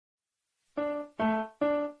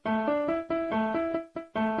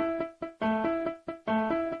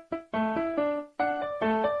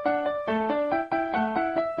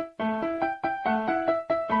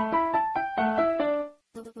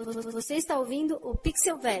Você está ouvindo o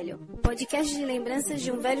Pixel Velho, o podcast de lembranças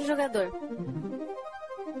de um velho jogador.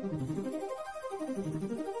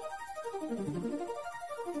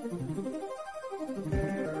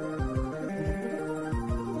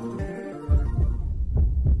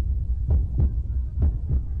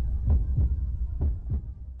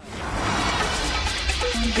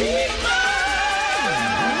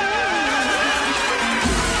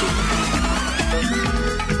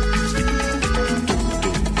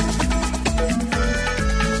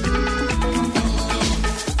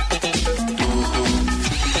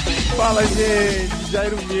 Fala, gente,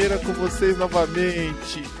 Jairo Meira com vocês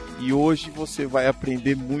novamente. E hoje você vai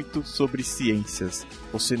aprender muito sobre ciências.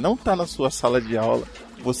 Você não está na sua sala de aula,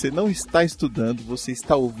 você não está estudando, você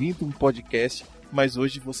está ouvindo um podcast, mas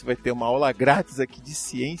hoje você vai ter uma aula grátis aqui de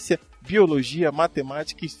ciência, biologia,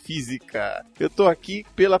 matemática e física. Eu tô aqui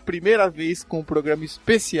pela primeira vez com um programa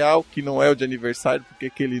especial, que não é o de aniversário, porque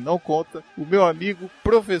aquele não conta, o meu amigo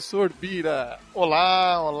Professor Bira.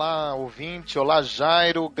 Olá, ouvinte, olá,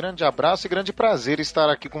 Jairo, grande abraço e grande prazer estar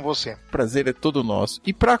aqui com você. Prazer é todo nosso.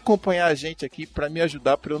 E para acompanhar a gente aqui, para me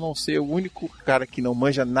ajudar, para eu não ser o único cara que não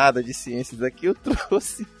manja nada de ciências aqui, eu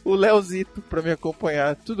trouxe o Leozito para me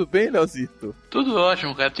acompanhar. Tudo bem, Leozito? Tudo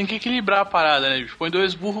ótimo, cara. Tem que equilibrar a parada, né? Põe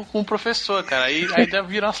dois burros com um professor, cara. Aí deve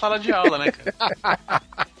virar uma sala de aula, né, cara?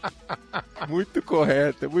 Muito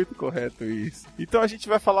correto isso. Então a gente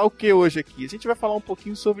vai falar o que hoje aqui? A gente vai falar um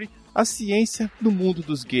pouquinho sobre a ciência no mundo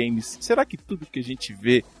dos games. Será que tudo que a gente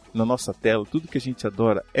vê na nossa tela, tudo que a gente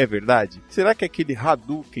adora é verdade? Será que aquele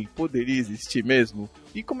Hadouken poderia existir mesmo?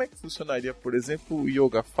 E como é que funcionaria, por exemplo, o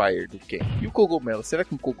Yoga Fire do Ken? E o cogumelo? Será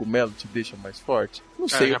que um cogumelo te deixa mais forte? Não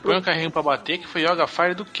sei. Já põe um carrinho pra bater que foi Yoga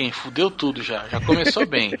Fire do Ken. Fudeu tudo já. Já começou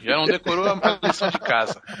bem. Já não decorou a lição de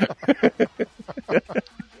casa.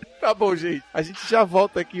 Tá bom, gente. A gente já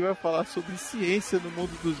volta aqui e vai falar sobre ciência no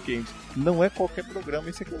mundo dos games. Não é qualquer programa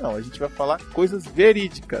esse aqui, não. A gente vai falar coisas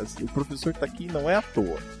verídicas. O professor tá aqui, não é à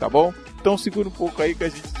toa, tá bom? Então segura um pouco aí que a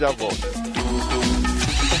gente já volta.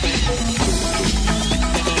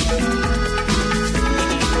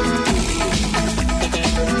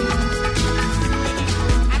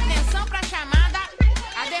 Atenção pra chamada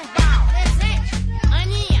Aderbal. Presente.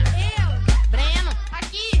 Aninha. Eu. Breno.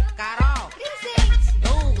 Aqui. Carol. Presente.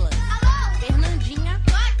 Douglas. Alô. Fernandinha.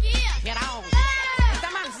 Tô aqui. Geraldo.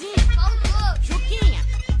 Itamarzinho. Faltou. Juquinha.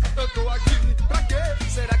 Eu tô aqui pra quê?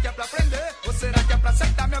 Será que é pra aprender? Ou será que é pra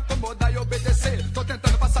aceitar, me acomodar e obedecer? Tô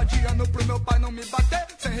tentando passar de ano pro meu pai não me bater.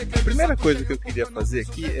 A primeira coisa que eu queria fazer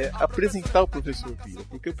aqui é apresentar o professor Bira,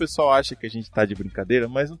 porque o pessoal acha que a gente tá de brincadeira,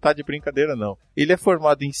 mas não tá de brincadeira não. Ele é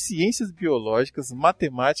formado em Ciências Biológicas,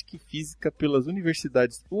 Matemática e Física pelas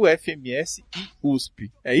universidades UFMS e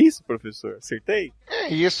USP. É isso, professor? Acertei? É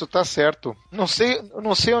isso, tá certo. Não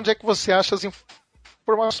sei onde é que você acha as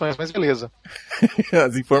informações, mas beleza.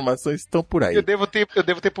 As informações estão por aí. Eu devo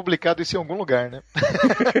ter publicado isso em algum lugar, né?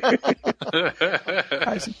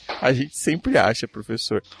 A gente sempre acha,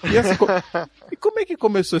 professor. E como é que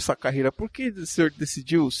começou essa carreira? Por que o senhor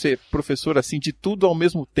decidiu ser professor assim de tudo ao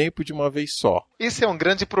mesmo tempo de uma vez só? Esse é um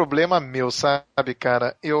grande problema meu, sabe,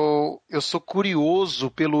 cara? Eu sou curioso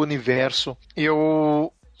pelo universo.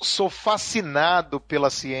 Eu sou fascinado pela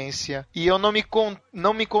ciência e eu não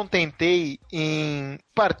me contentei em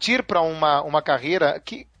partir para uma carreira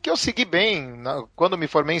que eu segui bem. Quando me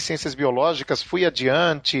formei em Ciências Biológicas, fui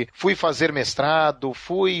adiante, fui fazer mestrado,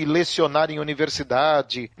 fui lecionar em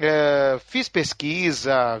universidade, fiz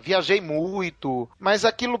pesquisa, viajei muito, mas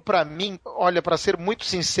aquilo para mim, olha, para ser muito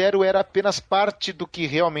sincero, era apenas parte do que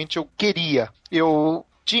realmente eu queria. Eu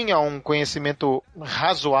tinha um conhecimento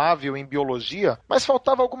razoável em biologia, mas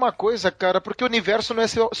faltava alguma coisa, cara, porque o universo não é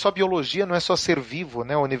só biologia, não é só ser vivo,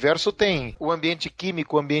 né? O universo tem o ambiente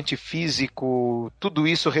químico, o ambiente físico, tudo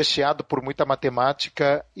isso recheado por muita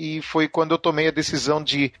matemática, e foi quando eu tomei a decisão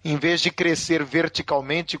de, em vez de crescer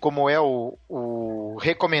verticalmente, como é o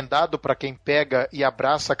recomendado para quem pega e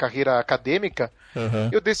abraça a carreira acadêmica,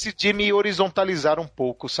 eu decidi me horizontalizar um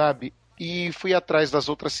pouco, sabe? E fui atrás das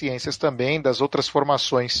outras ciências também, das outras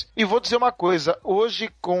formações. E vou dizer uma coisa,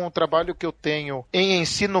 hoje com o trabalho que eu tenho em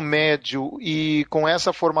ensino médio e com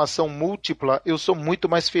essa formação múltipla, eu sou muito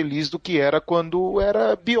mais feliz do que era quando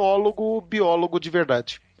era biólogo de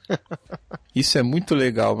verdade. Isso é muito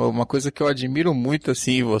legal, uma coisa que eu admiro muito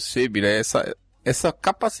assim em você, Bira, é essa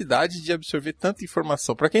capacidade de absorver tanta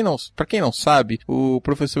informação. Para quem não sabe, o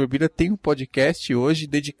professor Bira tem um podcast hoje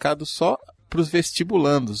dedicado só pros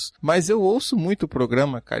vestibulandos. Mas eu ouço muito o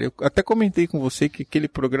programa, cara. Eu até comentei com você que aquele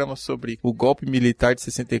programa sobre o golpe militar de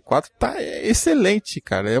 64 tá excelente,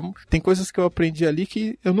 cara. Tem coisas que eu aprendi ali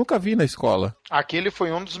que eu nunca vi na escola. Aquele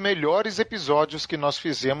foi um dos melhores episódios que nós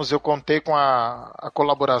fizemos. Eu contei com a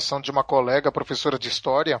colaboração de uma colega, professora de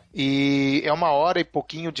História, e é 1h e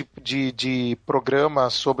pouquinho de programa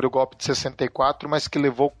sobre o golpe de 64, mas que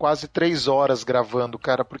levou quase 3 horas gravando,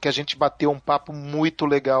 cara, porque a gente bateu um papo muito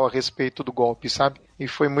legal a respeito do golpe, sabe? E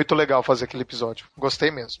foi muito legal fazer aquele episódio.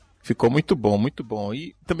 Gostei mesmo. Ficou muito bom, muito bom.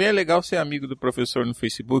 E também é legal ser amigo do professor no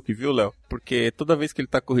Facebook, viu, Léo? Porque toda vez que ele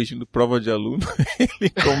tá corrigindo prova de aluno,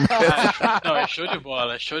 ele começa... Não, é show de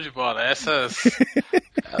bola, é show de bola. Essas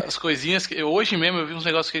as coisinhas que... Hoje mesmo eu vi uns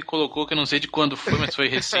negócios que ele colocou que eu não sei de quando foi, mas foi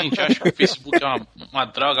recente. Eu acho que o Facebook é uma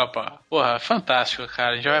droga pra... Porra, é fantástico,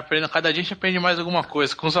 cara. A gente vai aprendendo, cada dia a gente aprende mais alguma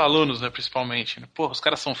coisa, com os alunos, né, principalmente. Porra, os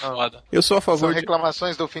caras são foda. Eu sou a favor São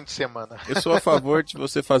reclamações do fim de semana. Eu sou a favor de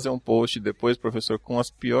você fazer um post depois, professor, com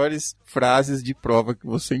as piores frases de prova que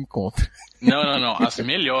você encontra. Não. As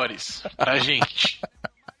melhores pra gente.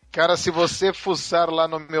 Cara, se você fuçar lá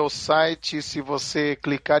no meu site, se você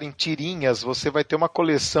clicar em tirinhas, você vai ter uma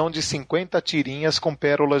coleção de 50 tirinhas com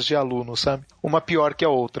pérolas de aluno, sabe? Uma pior que a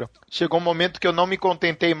outra. Chegou um momento que eu não me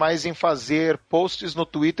contentei mais em fazer posts no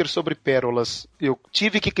Twitter sobre pérolas. Eu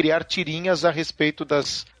tive que criar tirinhas a respeito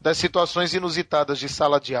das situações inusitadas de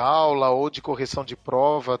sala de aula ou de correção de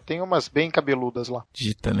prova. Tem umas bem cabeludas lá.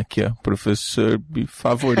 Digitando aqui, ó, professor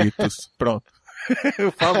favoritos. Pronto.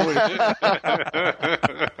 O favorito.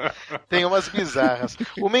 Tem umas bizarras.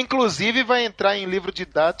 Uma, inclusive, vai entrar em livro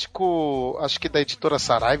didático, acho que da editora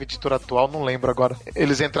Saraiva, editora atual, não lembro agora.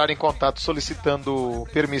 Eles entraram em contato solicitando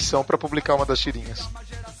permissão para publicar uma das tirinhas.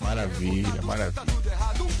 Maravilha, maravilha.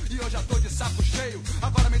 E eu já tô de saco cheio.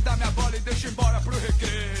 Agora me dá minha bola e deixa embora pro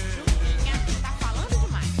recreio. Tá falando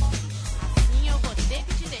demais. Assim eu vou ter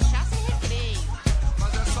que te deixar sem recreio.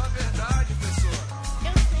 Mas é só verdade, professor.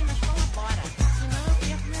 Eu sei, mas colabora. Senão eu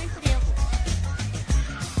perco meu emprego.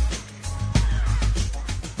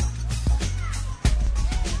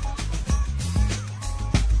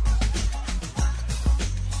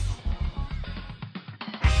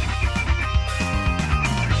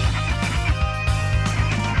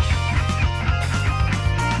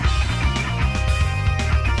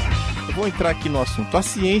 Vou entrar aqui no assunto, a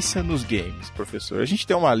ciência nos games, professor. A gente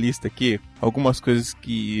tem uma lista aqui, algumas coisas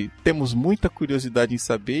que temos muita curiosidade em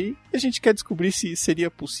saber e a gente quer descobrir se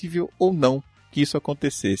seria possível ou não que isso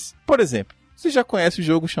acontecesse. Por exemplo, você já conhece o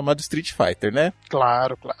jogo chamado Street Fighter, né?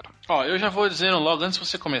 Claro. Ó, eu já vou dizendo logo, antes de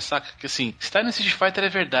você começar, que assim, estar no Street Fighter é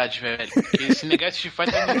verdade, velho. Porque se negar Street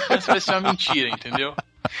Fighter na infância vai ser uma mentira, entendeu?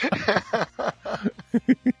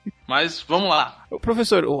 Mas vamos lá.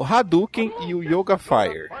 Professor, o Hadouken e o Yoga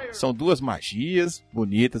Fire são duas magias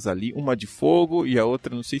bonitas ali, uma de fogo e a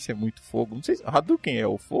outra não sei se é muito fogo. Não sei se Hadouken é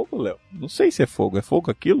o fogo, Léo? Não sei se é fogo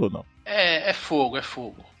aquilo ou não? É fogo.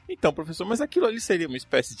 Então, professor, mas aquilo ali seria uma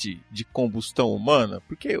espécie de combustão humana?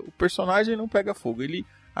 Porque o personagem não pega fogo, ele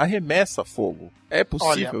arremessa fogo. É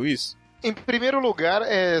possível isso? Em primeiro lugar,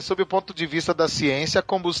 sob o ponto de vista da ciência, a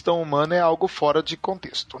combustão humana é algo fora de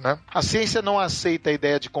contexto, né? A ciência não aceita a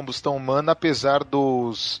ideia de combustão humana, apesar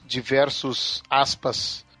dos diversos,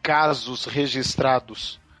 aspas, casos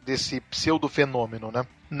registrados desse pseudofenômeno, né?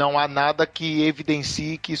 Não há nada que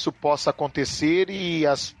evidencie que isso possa acontecer e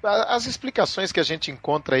as explicações que a gente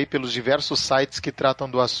encontra aí pelos diversos sites que tratam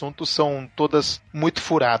do assunto são todas muito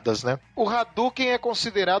furadas, né? O Hadouken é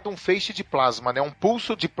considerado um feixe de plasma, né? Um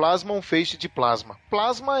pulso de plasma, um feixe de plasma.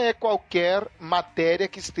 Plasma é qualquer matéria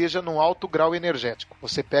que esteja num alto grau energético.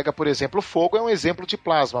 Você pega, por exemplo, o fogo é um exemplo de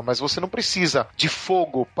plasma, mas você não precisa de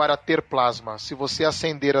fogo para ter plasma. Se você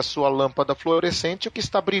acender a sua lâmpada fluorescente, o que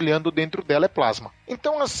está brilhando dentro dela é plasma.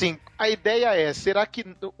 Então, assim, a ideia é, será que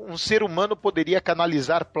um ser humano poderia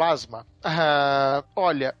canalizar plasma?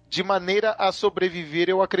 Olha, de maneira a sobreviver,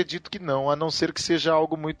 eu acredito que não, a não ser que seja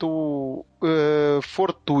algo muito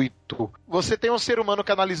fortuito. Você tem um ser humano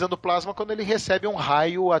canalizando plasma quando ele recebe um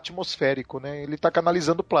raio atmosférico, né? Ele está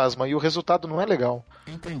canalizando plasma e o resultado não é legal.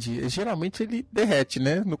 Entendi. Geralmente ele derrete,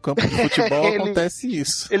 né? No campo de futebol acontece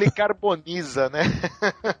isso. Ele carboniza, né?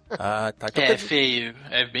 Tá. É feio,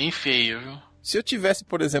 é bem feio, viu? Se eu tivesse,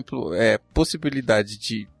 por exemplo, possibilidade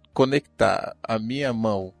de conectar a minha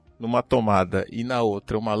mão numa tomada e na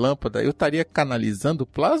outra uma lâmpada, eu estaria canalizando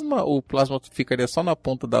plasma ou o plasma ficaria só na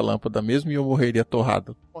ponta da lâmpada mesmo e eu morreria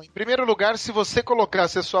torrado? Bom, em primeiro lugar, se você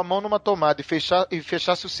colocasse a sua mão numa tomada e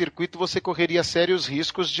fechasse o circuito, você correria sérios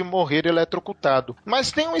riscos de morrer eletrocutado.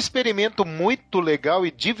 Mas tem um experimento muito legal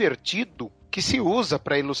e divertido que se usa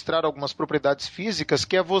para ilustrar algumas propriedades físicas,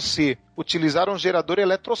 que é você utilizar um gerador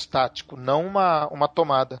eletrostático, não uma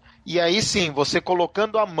tomada. E aí sim, você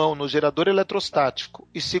colocando a mão no gerador eletrostático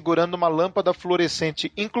e segurando uma lâmpada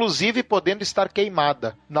fluorescente, inclusive podendo estar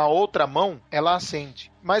queimada, na outra mão, ela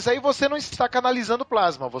acende. Mas aí você não está canalizando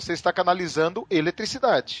plasma, você está canalizando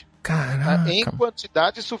eletricidade. Caraca. Em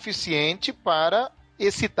quantidade suficiente para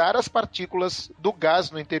excitar as partículas do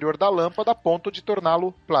gás no interior da lâmpada a ponto de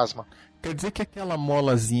torná-lo plasma. Quer dizer que aquela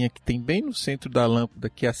molazinha que tem bem no centro da lâmpada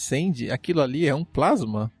que acende, aquilo ali é um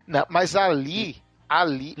plasma? Não, mas ali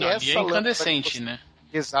Não, essa ali é incandescente, né?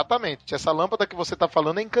 Exatamente, essa lâmpada que você está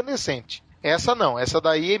falando é incandescente. Essa não, essa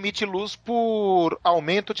daí emite luz por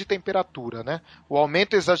aumento de temperatura, né? O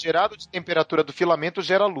aumento exagerado de temperatura do filamento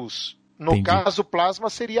gera luz. No Entendi. caso, o plasma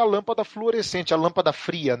seria a lâmpada fluorescente, a lâmpada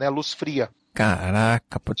fria, né? Luz fria.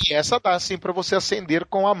 Caraca, E essa dá sim para você acender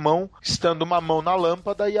com a mão, estando uma mão na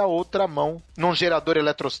lâmpada e a outra mão num gerador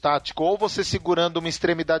eletrostático, ou você segurando uma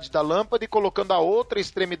extremidade da lâmpada e colocando a outra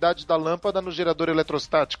extremidade da lâmpada no gerador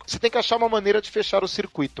eletrostático. Você tem que achar uma maneira de fechar o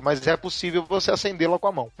circuito, mas é possível você acendê-la com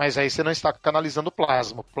a mão. Mas aí você não está canalizando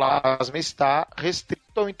plasma. O plasma está restrito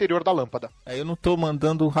ao interior da lâmpada. aí eu não tô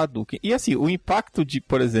mandando o Hadouken. E assim, o impacto de,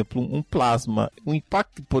 por exemplo, um plasma, o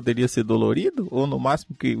impacto poderia ser dolorido? Ou no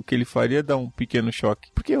máximo o que ele faria é dar um pequeno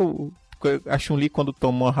choque? Porque a Chun-Li, quando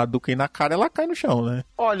toma uma Hadouken na cara, ela cai no chão, né?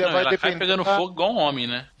 Olha, Não, vai ela depender. cai pegando fogo igual um homem,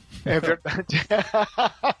 né? É verdade.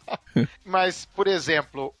 Mas, por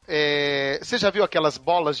exemplo, você já viu aquelas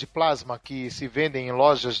bolas de plasma que se vendem em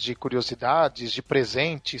lojas de curiosidades, de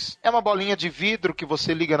presentes? É uma bolinha de vidro que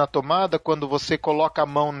você liga na tomada, quando você coloca a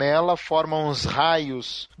mão nela, forma uns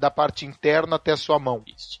raios da parte interna até a sua mão.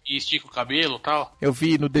 E estica o cabelo e tal. Eu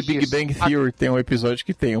vi no The Big Isso. Bang Theory, tem um episódio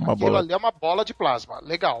que tem uma Aquilo bola. ali é uma bola de plasma,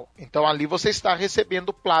 legal. Então ali você está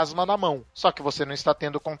recebendo plasma na mão. Só que você não está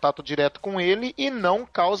tendo contato direto com ele e não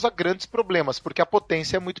causa grandes problemas, porque a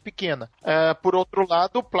potência é muito pequena. Por outro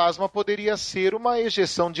lado, o plasma poderia ser uma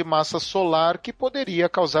ejeção de massa solar que poderia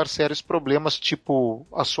causar sérios problemas, tipo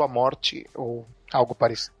a sua morte ou algo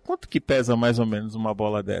parecido. Quanto que pesa mais ou menos uma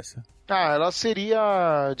bola dessa? Ela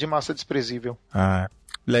seria de massa desprezível. Ah,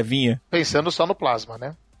 levinha? Pensando só no plasma,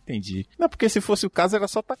 né? Entendi. Não, porque se fosse o caso, era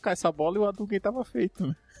só tacar essa bola e o Hadouken tava feito,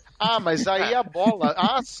 né? Mas aí a bola...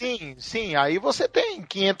 sim. Aí você tem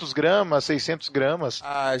 500 gramas, 600 gramas.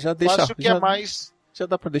 Ah, já Eu deixa... acho que já, é mais... já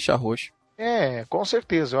dá pra deixar roxo. Com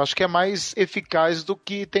certeza. Eu acho que é mais eficaz do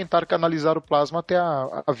que tentar canalizar o plasma até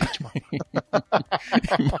a vítima.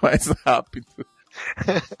 Mais rápido.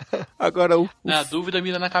 Agora, Na dúvida,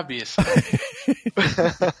 mira na cabeça.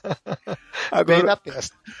 Bem na agora,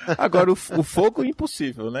 testa. agora o fogo é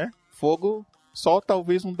impossível, né? Fogo, só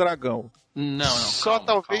talvez um dragão. Não. Só calma,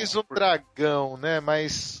 talvez calma. um dragão, né?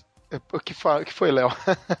 Mas... O que foi, Léo?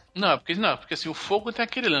 Não, porque assim, o fogo tem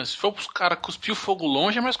aquele lance. Se for pros caras cuspir o fogo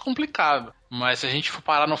longe é mais complicado. Mas se a gente for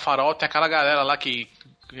parar no farol, tem aquela galera lá que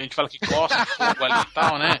a gente fala que gosta de fogo ali e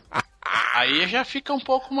tal, né? Aí já fica um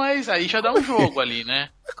pouco mais... Aí já dá um jogo ali, né?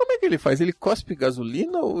 Mas como é que ele faz? Ele cospe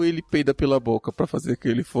gasolina ou ele peida pela boca pra fazer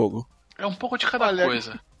aquele fogo? É um pouco de cada Olha,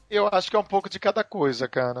 coisa. Eu acho que é um pouco de cada coisa,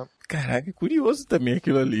 cara. Caraca, é curioso também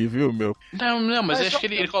aquilo ali, viu, meu? Não, mas Mas acho que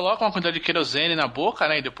ele coloca uma quantidade de querosene na boca,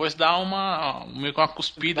 né? E depois dá meio que uma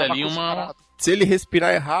cuspida ali, uma... Se ele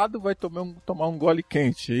respirar errado, vai tomar um gole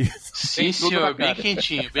quente. É isso. Sim, Tem tudo senhor, na bem cara.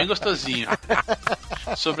 quentinho, bem gostosinho.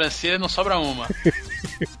 Sobrancelha não sobra uma.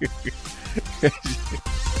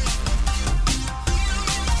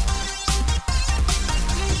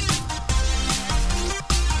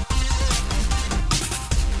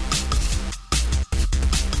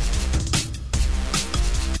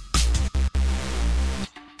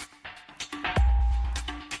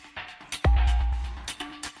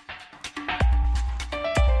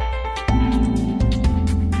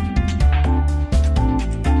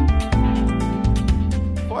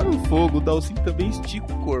 Fora o fogo, o Dalsin também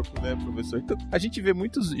estica o corpo, né, professor? Então, a gente vê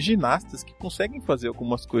muitos ginastas que conseguem fazer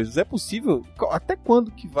algumas coisas. É possível? Até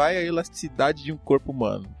quando que vai a elasticidade de um corpo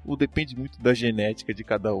humano? Ou depende muito da genética de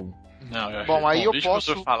cada um? Não, eu Bom, aí eu deixa o posso-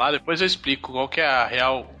 professor falar, depois eu explico qual que é a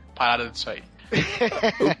real parada disso aí.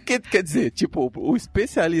 O que quer dizer? Tipo, o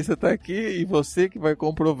especialista tá aqui e você que vai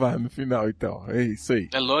comprovar no final, então. É isso aí.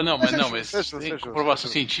 Mas é justo, tem é justo, comprovação é justo.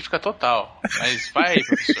 científica total. Mas vai aí,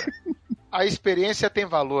 professor. A experiência tem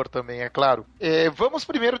valor também, é claro. Vamos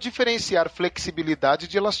primeiro diferenciar flexibilidade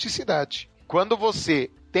de elasticidade. Quando você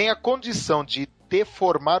tem a condição de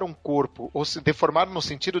deformar um corpo, ou se deformar no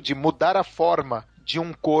sentido de mudar a forma de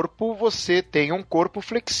um corpo, você tem um corpo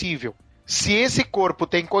flexível. Se esse corpo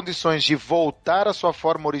tem condições de voltar à sua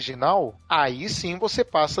forma original, aí sim você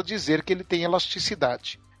passa a dizer que ele tem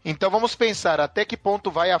elasticidade. Então vamos pensar até que ponto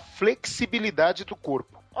vai a flexibilidade do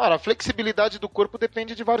corpo. Ora, a flexibilidade do corpo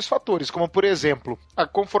depende de vários fatores, como por exemplo, a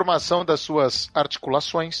conformação das suas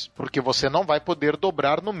articulações, porque você não vai poder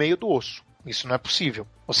dobrar no meio do osso. Isso não é possível.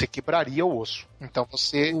 Você quebraria o osso. Então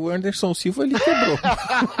você... O Anderson Silva, ele quebrou.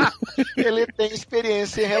 Ele tem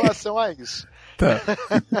experiência em relação a isso. Tá.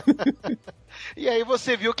 E aí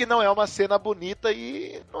você viu que não é uma cena bonita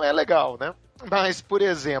e não é legal, né? Mas, por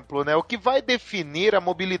exemplo, né, o que vai definir a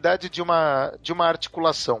mobilidade de uma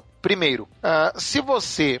articulação? Primeiro, se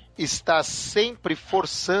você está sempre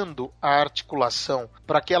forçando a articulação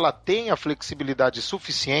para que ela tenha flexibilidade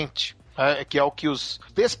suficiente, que é o que os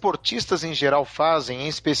desportistas em geral fazem, em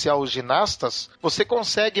especial os ginastas, você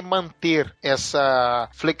consegue manter essa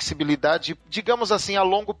flexibilidade, digamos assim, a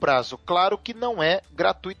longo prazo. Claro que não é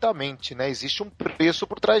gratuitamente, né? Existe um preço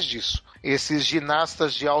por trás disso. Esses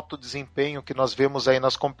ginastas de alto desempenho que nós vemos aí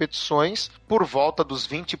nas competições, por volta dos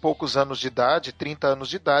 20 e poucos anos de idade, 30 anos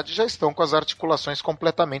de idade, já estão com as articulações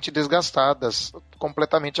completamente desgastadas,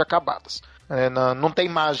 completamente acabadas. Não tem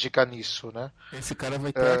mágica nisso, né? Esse cara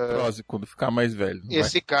vai ter artrose quando ficar mais velho.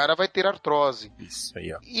 Esse cara vai ter artrose. Isso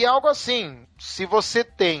aí, ó. E algo assim, se você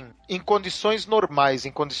tem em condições normais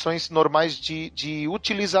de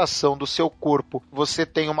utilização do seu corpo, você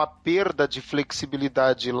tem uma perda de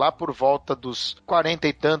flexibilidade lá por volta dos 40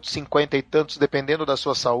 e tantos, 50 e tantos, dependendo da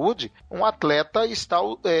sua saúde, um atleta está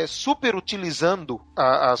super utilizando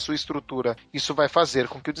a sua estrutura. Isso vai fazer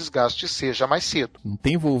com que o desgaste seja mais cedo. Não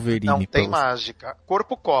tem Wolverine. Não tem mágica.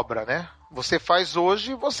 Corpo cobra, né? Você faz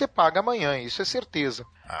hoje, você paga amanhã, isso é certeza.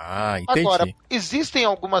 Ah, entendi. Agora, existem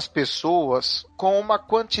algumas pessoas com uma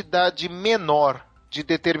quantidade menor de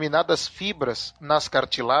determinadas fibras nas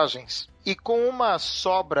cartilagens e com uma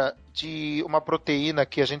sobra de uma proteína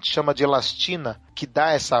que a gente chama de elastina, que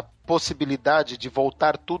dá essa possibilidade de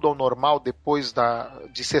voltar tudo ao normal depois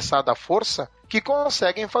de cessar da força, que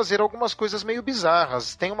conseguem fazer algumas coisas meio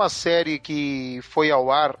bizarras. Tem uma série que foi ao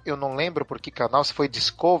ar, eu não lembro por que canal, se foi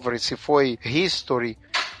Discovery, se foi History,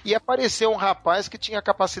 e apareceu um rapaz que tinha a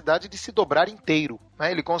capacidade de se dobrar inteiro,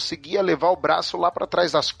 né? Ele conseguia levar o braço lá para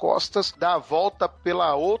trás das costas, dar a volta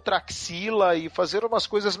pela outra axila e fazer umas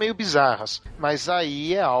coisas meio bizarras. Mas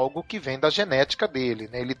aí é algo que vem da genética dele,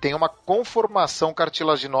 né? Ele tem uma conformação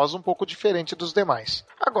cartilaginosa um pouco diferente dos demais.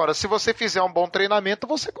 Agora, se você fizer um bom treinamento,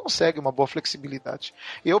 você consegue uma boa flexibilidade.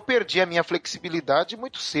 Eu perdi a minha flexibilidade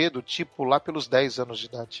muito cedo, tipo lá pelos 10 anos de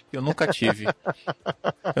idade. Eu nunca tive.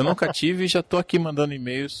 E já tô aqui mandando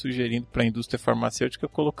e-mails sugerindo para a indústria farmacêutica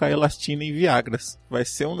colocar elastina em Viagras. Vai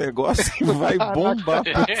ser um negócio que vai bombar.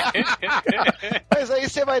 Mas aí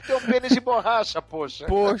você vai ter um pênis de borracha, poxa.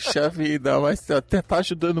 Poxa vida, mas até tá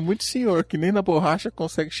ajudando muito o senhor, que nem na borracha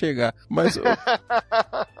consegue chegar. Mas,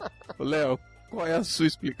 Léo, qual é a sua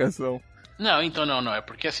explicação? Não, então não. É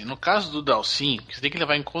porque assim, no caso do Dalsin, o que você tem que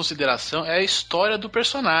levar em consideração é a história do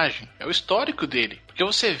personagem. É o histórico dele. Porque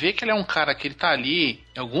você vê que ele é um cara que ele tá ali,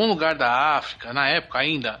 em algum lugar da África, na época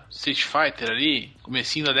ainda, Street Fighter ali,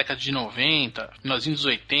 comecinho da década de 90, finalzinho dos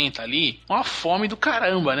 80 ali, uma fome do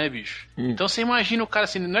caramba, né, bicho? Então você imagina o cara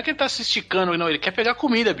assim, não é que ele tá se esticando, não, ele quer pegar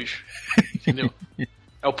comida, bicho. Entendeu?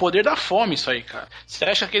 É o poder da fome isso aí, cara. Você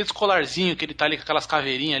acha que aquele colarzinho que ele tá ali com aquelas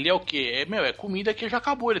caveirinhas ali é o quê? É comida que já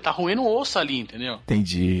acabou, ele tá roendo o osso ali, entendeu?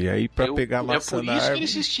 Entendi. Aí pra pegar maçã por isso que ele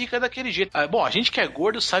se estica daquele jeito. Bom, a gente que é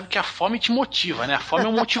gordo sabe que a fome te motiva, né? A fome é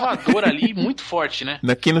um motivador ali muito forte, né?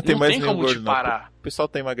 Aqui não tem mais nenhum como gordo, te parar. Não. O pessoal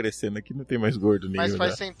tá emagrecendo, aqui não tem mais gordo nenhum. Mas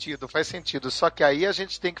faz sentido. Só que aí a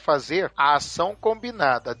gente tem que fazer a ação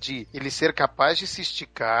combinada de ele ser capaz de se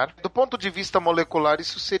esticar. Do ponto de vista molecular,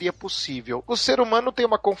 isso seria possível. O ser humano tem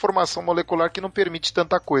uma conformação molecular que não permite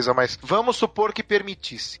tanta coisa, mas vamos supor que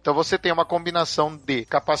permitisse. Então você tem uma combinação de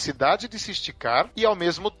capacidade de se esticar e ao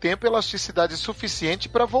mesmo tempo elasticidade suficiente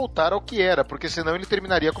para voltar ao que era, porque senão ele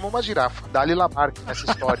terminaria como uma girafa. Dá-lhe Lamarck nessa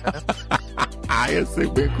história, né? Eu sei,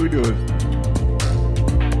 bem curioso.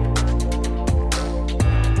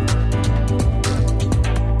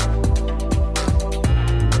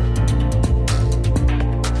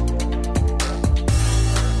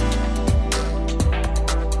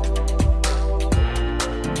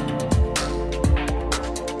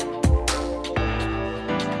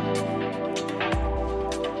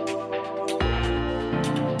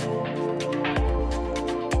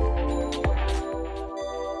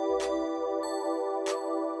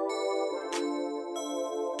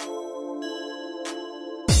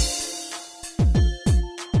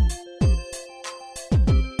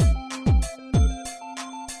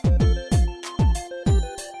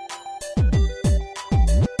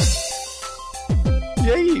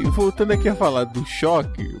 E aí, voltando aqui a falar do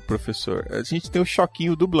choque, professor, a gente tem o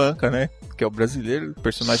choquinho do Blanca, né? Que é o brasileiro,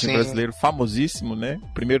 personagem brasileiro famosíssimo, né?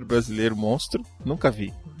 Primeiro brasileiro monstro. Nunca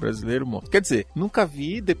vi. Brasileiro monstro. Quer dizer, nunca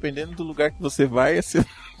vi, dependendo do lugar que você vai, você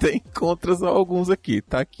tem encontras alguns aqui.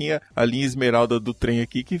 Tá aqui a linha esmeralda do trem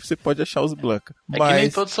aqui que você pode achar os Blanca. É que nem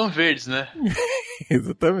todos são verdes, né?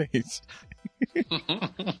 Exatamente.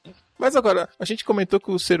 Mas agora, a gente comentou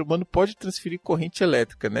que o ser humano pode transferir corrente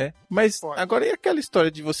elétrica, né? Mas agora e aquela história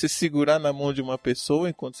de você segurar na mão de uma pessoa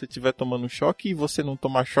enquanto você estiver tomando um choque e você não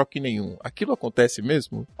tomar choque nenhum? Aquilo acontece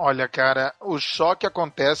mesmo? Olha, cara, o choque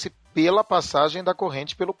acontece pela passagem da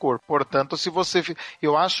corrente pelo corpo. Portanto, se você...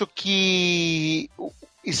 Eu acho que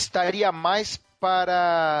estaria mais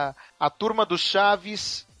para a turma do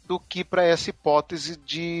Chaves do que para essa hipótese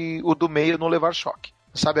de o do meio não levar choque.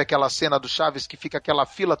 Sabe aquela cena do Chaves que fica aquela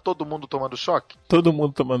fila, todo mundo tomando choque? Todo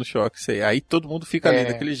mundo tomando choque, sei. Aí todo mundo fica ali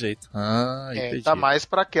daquele jeito. Entendi. Tá mais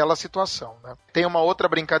para aquela situação, né? Tem uma outra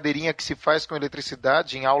brincadeirinha que se faz com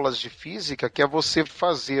eletricidade em aulas de física, que é você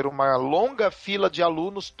fazer uma longa fila de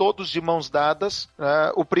alunos, todos de mãos dadas,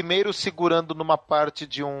 o primeiro segurando numa parte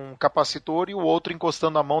de um capacitor e o outro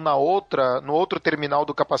encostando a mão no outro terminal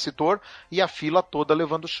do capacitor e a fila toda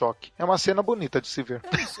levando choque. É uma cena bonita de se ver.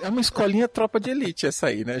 É uma escolinha tropa de elite essa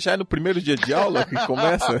aí, né? Já é no primeiro dia de aula que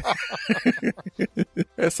começa.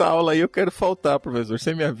 Essa aula aí eu quero faltar, professor.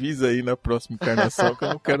 Você me avisa aí na próxima encarnação que eu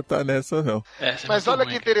não quero estar nessa, não. Mas olha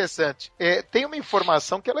que interessante. Tem uma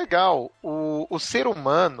informação que é legal. O ser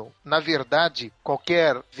humano, na verdade,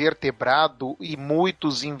 qualquer vertebrado e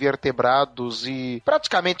muitos invertebrados e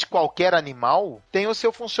praticamente qualquer animal tem o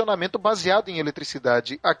seu funcionamento baseado em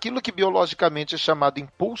eletricidade. Aquilo que biologicamente é chamado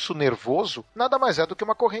impulso nervoso nada mais é do que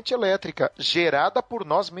uma corrente elétrica gerada por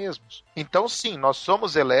nós mesmos. Então, sim, nós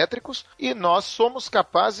somos elétricos e nós somos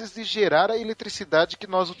capazes de gerar a eletricidade que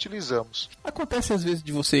nós utilizamos. Acontece às vezes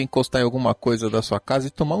de você encostar em alguma coisa da sua casa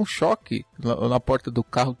e tomar um choque na porta do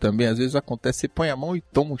carro também. Às vezes acontece, você põe a mão e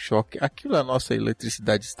toma um choque. Aquilo é a nossa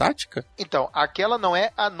eletricidade estática? Então, aquela não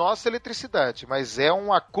é a nossa eletricidade, mas é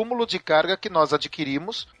um acúmulo de carga que nós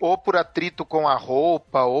adquirimos, ou por atrito com a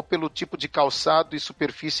roupa, ou pelo tipo de calçado e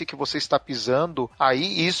superfície que você está pisando.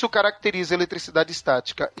 Aí, isso caracteriza a eletricidade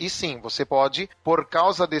estática. E sim, você pode, por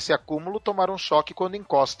causa desse acúmulo, tomar um choque quando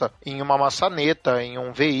encosta em uma maçaneta, em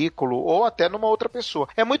um veículo ou até numa outra pessoa.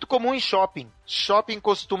 É muito comum em shopping. Shopping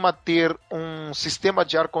costuma ter um sistema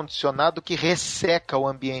de ar-condicionado que resseca o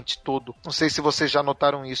ambiente todo. Não sei se vocês já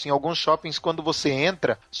notaram isso. Em alguns shoppings, quando você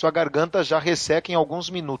entra, sua garganta já resseca em alguns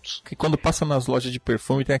minutos. Que quando passa nas lojas de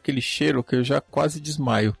perfume tem aquele cheiro que eu já quase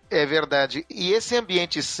desmaio. É verdade. E esse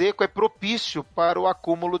ambiente seco é propício para o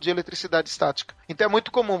acúmulo de eletricidade estática. Então é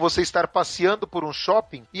muito comum você estar passeando por um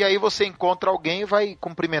shopping e aí você encontra alguém e vai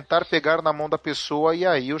cumprimentar, pegar na mão da pessoa e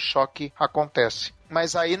aí o choque acontece.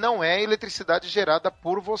 Mas aí não é eletricidade gerada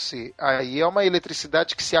por você. Aí é uma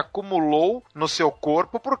eletricidade que se acumulou no seu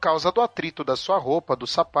corpo por causa do atrito da sua roupa, do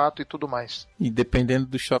sapato e tudo mais. E dependendo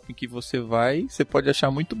do shopping que você vai, você pode achar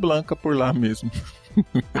muito Blanca por lá mesmo.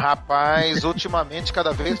 Rapaz, ultimamente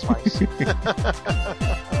cada vez mais.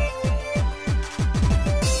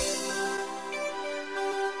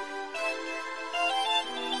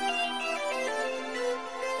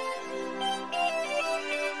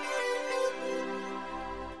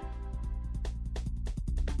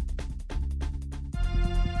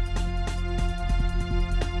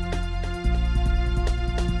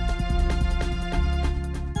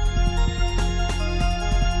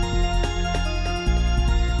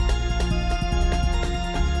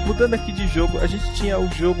 Mudando aqui de jogo, a gente tinha o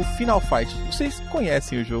jogo Final Fight. Vocês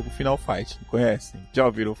conhecem o jogo Final Fight? Não conhecem? Já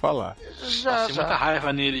ouviram falar? Passei muita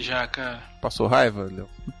raiva nele já, cara. Passou raiva, Léo?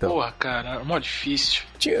 Então, porra, cara, é mó difícil.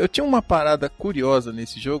 Eu tinha uma parada curiosa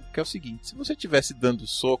nesse jogo, que é o seguinte: se você estivesse dando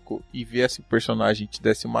soco e viesse o personagem e te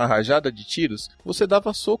desse uma rajada de tiros, você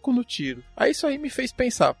dava soco no tiro. Aí isso aí me fez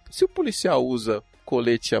pensar, se o policial usa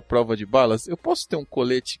colete à prova de balas, eu posso ter um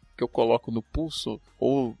colete que eu coloco no pulso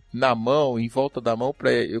ou na mão, em volta da mão,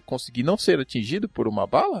 pra eu conseguir não ser atingido por uma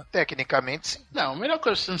bala? Tecnicamente, sim. Não, a melhor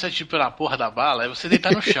coisa que você não ser atingido pela porra da bala é você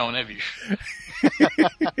deitar no chão, né, bicho?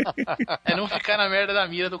 É não ficar na merda da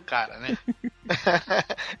mira do cara, né?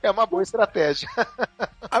 É uma boa estratégia.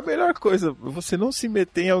 A melhor coisa, você não se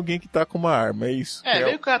meter em alguém que tá com uma arma, é isso? Vê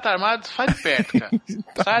que o cara tá armado, faz de perto, cara.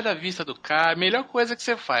 Sai da vista do cara, melhor coisa que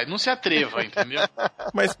você faz, não se atreva, entendeu?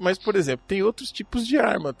 Mas, por exemplo, tem outros tipos de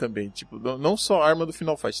arma também, tipo, não só a arma do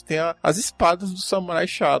Final Fight, tem as espadas do Samurai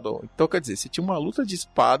Shadow. Então, quer dizer, se tinha uma luta de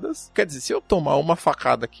espadas, quer dizer, se eu tomar uma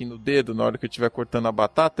facada aqui no dedo na hora que eu estiver cortando a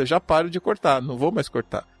batata, eu já paro de cortar, não vou mais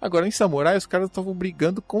cortar. Agora, em Samurai, os caras estavam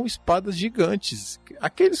brigando com espadas gigantes.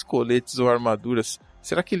 Aqueles coletes ou armaduras,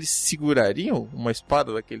 será que eles segurariam uma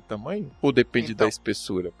espada daquele tamanho? Ou depende da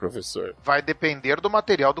espessura, professor? Vai depender do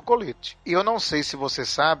material do colete. E eu não sei se você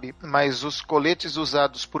sabe, mas os coletes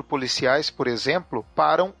usados por policiais, por exemplo,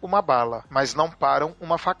 param uma bala, mas não param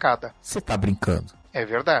uma facada. Você tá brincando? É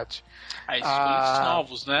verdade. Esses coletes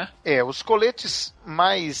novos, né? Os coletes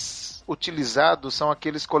mais utilizados são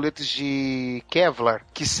aqueles coletes de Kevlar,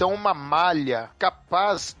 que são uma malha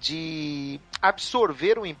capaz de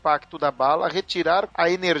absorver o impacto da bala, retirar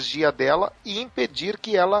a energia dela e impedir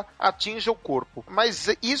que ela atinja o corpo. Mas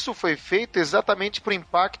isso foi feito exatamente para o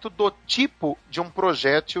impacto do tipo de um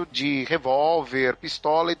projétil de revólver,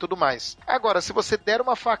 pistola e tudo mais. Agora, se você der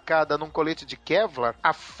uma facada num colete de Kevlar,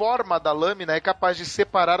 a forma da lâmina é capaz de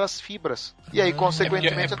separar as fibras. E aí,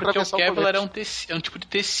 consequentemente, porque o atravessar Kevlar colete. é um tipo de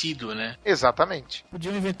tecido, né? Exatamente.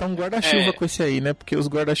 Podiam inventar um guarda-chuva com esse aí, né? Porque os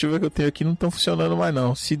guarda-chuva que eu tenho aqui não estão funcionando mais,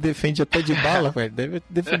 não. Se defende até de bala, velho, deve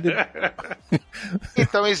defender.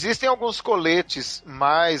 Então, existem alguns coletes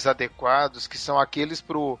mais adequados, que são aqueles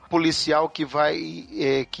pro policial que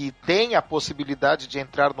que tem a possibilidade de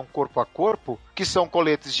entrar num corpo a corpo, que são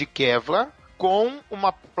coletes de Kevlar, com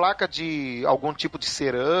uma placa de algum tipo de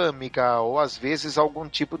cerâmica ou às vezes algum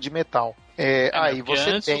tipo de metal. Aí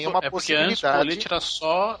você tem uma possibilidade. Porque antes o colete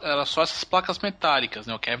era só essas placas metálicas,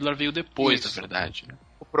 né? O Kevlar veio depois, na verdade. Né?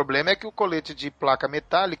 O problema é que o colete de placa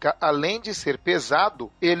metálica, além de ser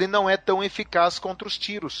pesado, ele não é tão eficaz contra os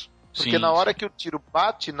tiros. Porque na hora que o tiro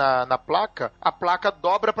bate na placa, a placa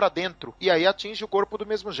dobra para dentro e aí atinge o corpo do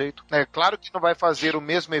mesmo jeito. É claro que não vai fazer o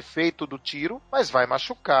mesmo efeito do tiro, mas vai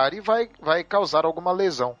machucar e vai causar alguma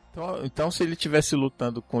lesão. Então, se ele estivesse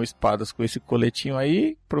lutando com espadas com esse coletinho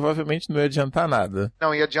aí, provavelmente não ia adiantar nada.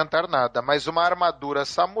 Não ia adiantar nada, mas uma armadura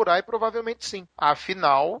samurai provavelmente sim.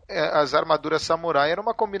 Afinal, as armaduras samurai eram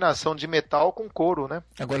uma combinação de metal com couro, né?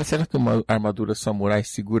 Agora, será que uma armadura samurai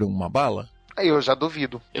segura uma bala? Aí eu já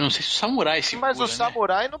duvido. Eu não sei se o samurai segura, mas o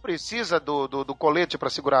samurai não precisa do colete para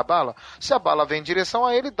segurar a bala. Se a bala vem em direção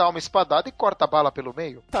a ele, dá uma espadada e corta a bala pelo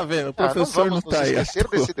meio. Tá vendo? O professor não tá aí. Esquecer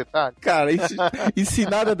desse detalhe. Cara, e se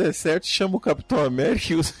nada der certo, chama o Capitão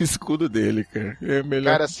América e usa o escudo dele, cara. É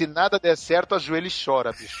melhor. Cara, se nada der certo, ajoelha e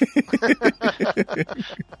chora, bicho.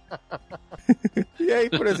 E aí,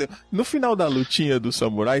 por exemplo, no final da lutinha do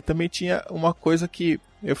samurai também tinha uma coisa que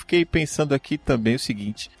eu fiquei pensando aqui também o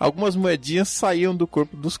seguinte: algumas moedinhas saíam do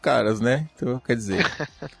corpo dos caras, né? Então, quer dizer,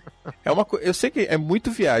 eu sei que é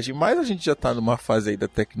muito viagem, mas a gente já tá numa fase aí da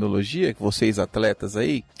tecnologia, vocês atletas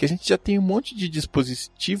aí, que a gente já tem um monte de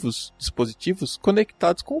dispositivos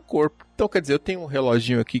conectados com o corpo. Então, quer dizer, eu tenho um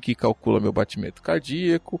reloginho aqui que calcula meu batimento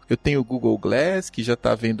cardíaco, eu tenho o Google Glass, que já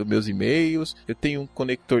tá vendo meus e-mails, eu tenho um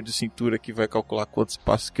conector de cintura que vai calcular quantos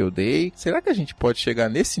passos que eu dei. Será que a gente pode chegar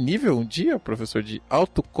nesse nível um dia, professor, de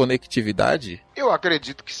autoconectividade? Eu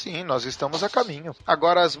acredito que sim, nós estamos a caminho.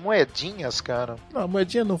 Agora, as moedinhas, cara... Não, a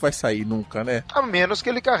moedinha não vai sair nunca, né? A menos que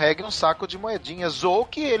ele carregue um saco de moedinhas, ou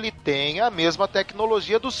que ele tenha a mesma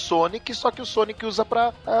tecnologia do Sonic, só que o Sonic usa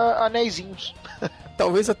pra anéisinhos.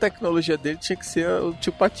 Talvez a tecnologia dele tinha que ser o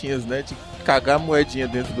tio Patinhas, né? De cagar a moedinha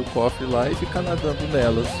dentro do cofre lá e ficar nadando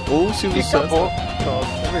nelas. Ou o Silvio Santos. Pronto,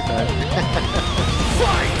 é verdade.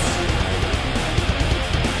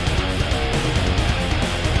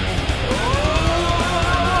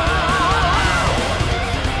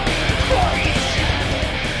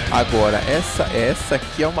 Agora, essa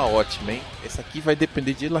aqui é uma ótima, hein? Essa aqui vai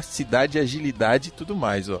depender de elasticidade, agilidade e tudo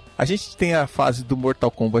mais, ó. A gente tem a fase do Mortal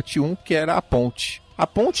Kombat 1, que era a ponte. A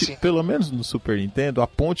ponte, sim, pelo menos no Super Nintendo, a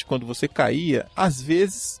ponte, quando você caía, às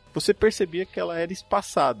vezes você percebia que ela era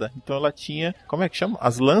espaçada. Então ela tinha, como é que chama?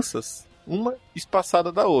 As lanças, uma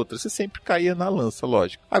espaçada da outra. Você sempre caía na lança,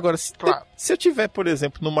 lógico. Agora, se eu tiver, por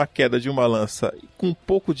exemplo, numa queda de uma lança com um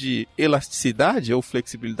pouco de elasticidade ou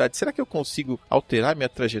flexibilidade, será que eu consigo alterar minha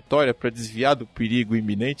trajetória para desviar do perigo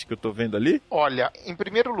iminente que eu tô vendo ali? Olha, em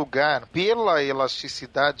primeiro lugar, pela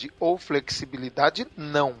elasticidade ou flexibilidade,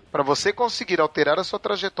 não. Para você conseguir alterar a sua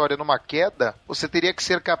trajetória numa queda, você teria que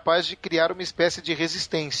ser capaz de criar uma espécie de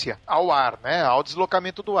resistência ao ar, né? Ao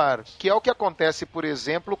deslocamento do ar, que é o que acontece, por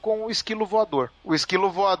exemplo, com o esquilo voador. O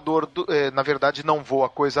esquilo voador, na verdade, não voa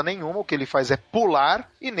coisa nenhuma. O que ele faz é pular,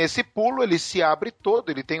 e nesse pulo ele se abre todo,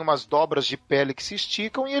 ele tem umas dobras de pele que se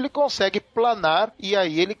esticam e ele consegue planar, e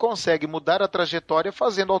aí ele consegue mudar a trajetória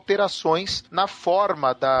fazendo alterações na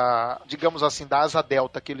forma da, digamos assim, da asa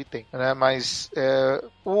delta que ele tem, né? Mas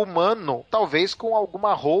o humano, talvez com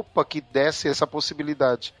alguma roupa que desse essa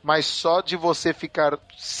possibilidade, mas só de você ficar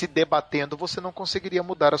se debatendo, você não conseguiria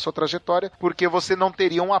mudar a sua trajetória, porque você não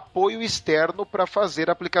teria um apoio externo para fazer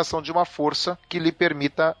a aplicação de uma força que lhe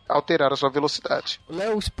permita alterar a sua velocidade. O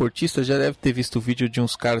Léo, esportista, já deve ter visto o vídeo de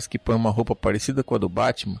uns caras que põem uma roupa parecida com a do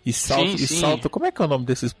Batman e saltam. Como é que é o nome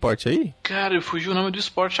desse esporte aí? Cara, eu fugi o nome do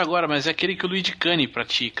esporte agora, mas é aquele que o Luigi Cani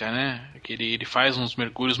pratica, né? Ele faz uns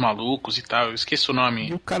mergulhos malucos e tal, eu esqueci o nome.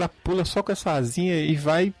 E o cara pula só com essa asinha e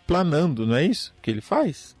vai planando, não é isso que ele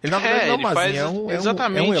faz? Ele na verdade não é uma asinha,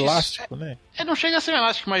 é um elástico, né? Não chega a ser um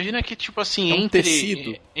elástico, imagina que tipo assim, um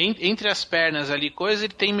tecido. Entre as pernas ali, coisa,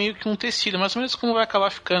 ele tem meio que um tecido, mais ou menos como vai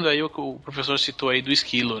acabar ficando aí o que o professor citou aí do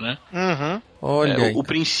esquilo, né? Uhum. Olha, o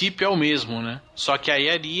princípio é o mesmo, né? Só que aí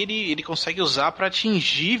ali ele consegue usar pra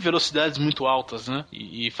atingir velocidades muito altas, né?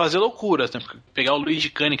 E fazer loucuras, né? Porque pegar o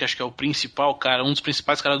Luigi Cani, que acho que é o principal cara, um dos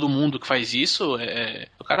principais caras do mundo que faz isso,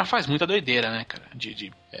 o cara faz muita doideira, né, cara?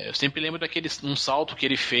 Eu sempre lembro um salto que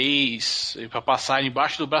ele fez pra passar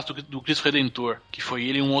embaixo do braço do Cristo Redentor, que foi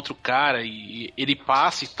ele e um outro cara, e ele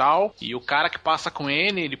passa e tal, e o cara que passa com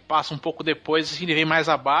ele passa um pouco depois, assim, ele vem mais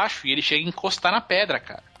abaixo e ele chega a encostar na pedra,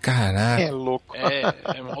 cara. Caraca. É louco.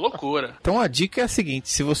 É uma loucura. Então a dica é a seguinte: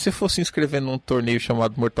 se você for se inscrever num torneio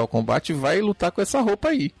chamado Mortal Kombat, vai lutar com essa roupa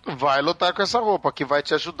aí. Vai lutar com essa roupa, que vai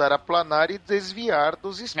te ajudar a planar e desviar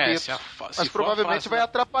dos espetos. Mas provavelmente vai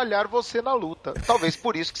atrapalhar você na luta. Talvez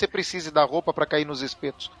por isso que você precise da roupa pra cair nos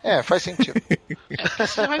espetos. Faz sentido.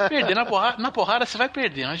 Você vai perder na porrada, você vai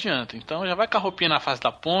perder, não adianta. Então já vai com a roupinha na fase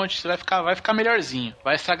da ponte, você vai ficar melhorzinho.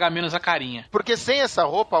 Vai estragar menos a carinha. Porque sem essa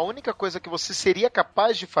roupa, a única coisa que você seria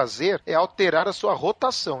capaz de fazer é alterar a sua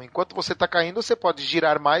rotação. Enquanto você tá caindo, você pode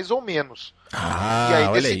girar mais ou menos. E aí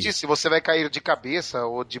decidir se você vai cair de cabeça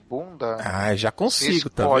ou de bunda. Já consigo,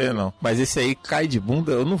 tá vendo? Mas esse aí cai de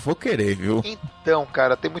bunda, eu não vou querer, viu? Então,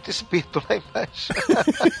 cara, tem muito espeto lá embaixo.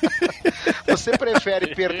 Você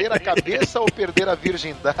prefere perder a cabeça ou perder a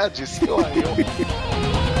virgindade? Sei lá,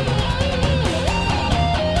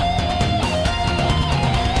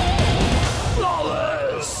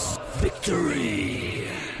 Flawless victory.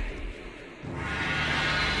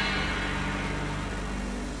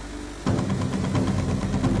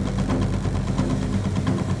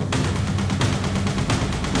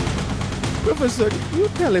 Professor, e o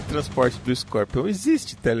teletransporte do Scorpion?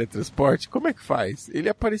 Existe teletransporte? Como é que faz? Ele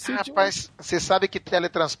apareceu Rapaz, você sabe que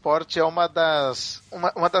teletransporte é uma das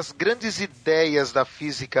grandes ideias da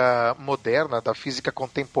física moderna, da física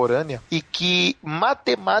contemporânea, e que,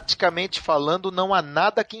 matematicamente falando, não há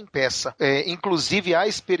nada que impeça. Inclusive, há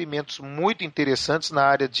experimentos muito interessantes na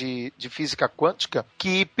área de física quântica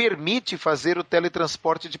que permite fazer o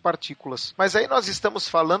teletransporte de partículas. Mas aí nós estamos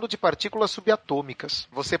falando de partículas subatômicas.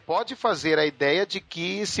 Você pode fazer a ideia de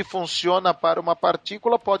que se funciona para uma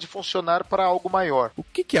partícula, pode funcionar para algo maior. O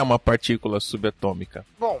que é uma partícula subatômica?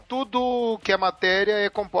 Bom, tudo que é matéria é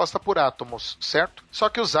composta por átomos, certo? Só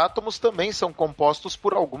que os átomos também são compostos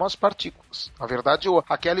por algumas partículas. Na verdade,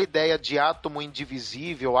 aquela ideia de átomo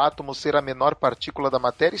indivisível, átomo ser a menor partícula da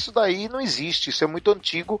matéria, isso daí não existe, isso é muito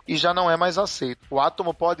antigo e já não é mais aceito. O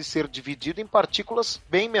átomo pode ser dividido em partículas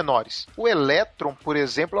bem menores. O elétron, por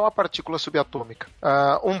exemplo, é uma partícula subatômica.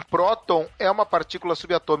 Um próton é uma partícula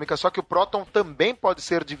subatômica, só que o próton também pode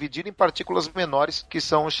ser dividido em partículas menores, que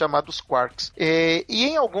são os chamados quarks. E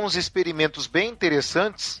em alguns experimentos bem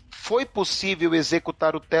interessantes, foi possível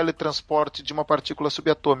executar o teletransporte de uma partícula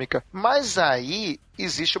subatômica, mas aí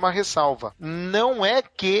existe uma ressalva. Não é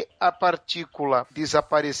que a partícula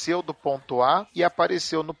desapareceu do ponto A e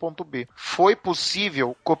apareceu no ponto B. Foi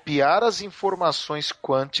possível copiar as informações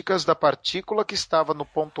quânticas da partícula que estava no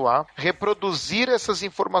ponto A, reproduzir essas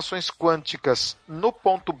informações quânticas no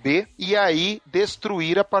ponto B e aí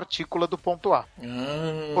destruir a partícula do ponto A.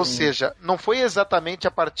 Ou seja, não foi exatamente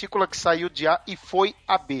a partícula que saiu de A e foi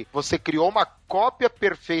a B. Você criou uma cópia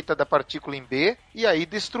perfeita da partícula em B e aí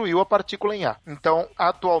destruiu a partícula em A. Então,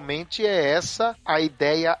 atualmente é essa a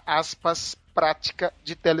ideia, aspas, prática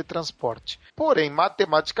de teletransporte. Porém,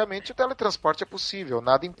 matematicamente, o teletransporte é possível,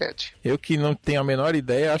 nada impede. Eu que não tenho a menor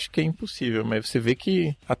ideia, acho que é impossível, mas você vê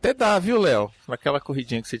que até dá, viu, Léo? Naquela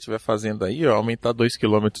corridinha que você estiver fazendo aí, ó, aumentar 2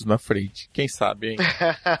 km na frente. Quem sabe, hein?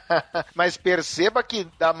 Mas perceba que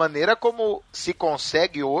da maneira como se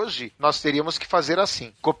consegue hoje, nós teríamos que fazer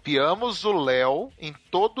assim. Copiamos o Léo em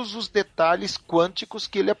todos os detalhes quânticos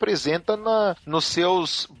que ele apresenta nos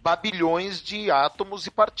seus babilhões de átomos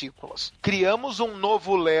e partículas. Criamos um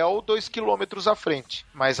novo Léo 2 km à frente,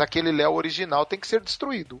 mas aquele Léo original tem que ser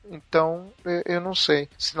destruído. Então, eu não sei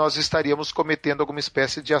se nós estaríamos cometendo alguma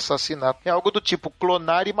espécie de assassinato. É algo do tipo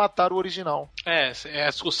clonar e matar o original. É a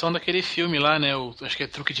discussão daquele filme lá, né? Acho que é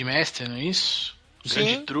Truque de Mestre, não é isso?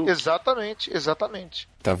 Sim, exatamente.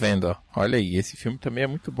 Tá vendo, ó? Olha aí, esse filme também é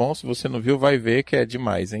muito bom. Se você não viu, vai ver que é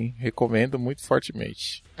demais, hein? Recomendo muito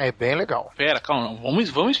fortemente. É bem legal. Pera, calma,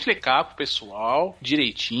 vamos explicar pro pessoal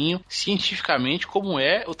direitinho, cientificamente, como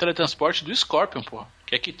é o teletransporte do Scorpion, pô.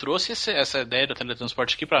 Que é que trouxe essa ideia do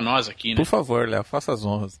teletransporte aqui pra nós aqui, né? Por favor, Léo, faça as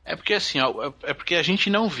honras. É porque assim, ó, é porque a gente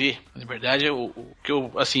não vê. Na verdade, o que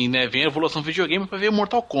eu, assim, né, vem a evolução do videogame pra ver o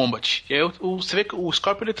Mortal Kombat. E aí você vê que o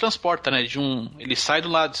Scorpion ele transporta, né? Ele sai do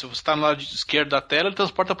lado, se você tá no lado esquerdo da tela, ele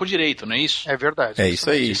transporta pro direito, não é isso? É verdade. É isso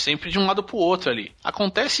aí. Sempre de um lado pro outro ali.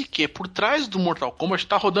 Acontece que por trás do Mortal Kombat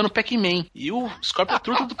tá rodando o Pac-Man. E o Scorpion é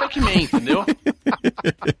truta do Pac-Man, entendeu?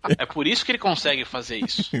 É por isso que ele consegue fazer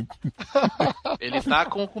isso. Ele tá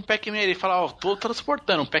com o Pac-Man, ele fala, ó, tô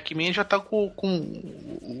transportando. O Pac-Man já tá com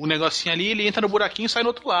o negocinho ali, ele entra no buraquinho e sai no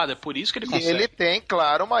outro lado. É por isso que ele consegue. E ele tem,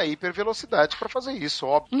 claro, uma hipervelocidade pra fazer isso,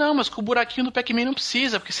 óbvio. Não, mas com o buraquinho do Pac-Man não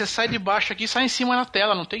precisa, porque você sai de baixo aqui e sai em cima na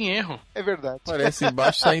tela, não tem erro. É verdade. Parece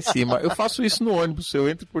embaixo, sai em cima. Eu faço isso no ônibus, eu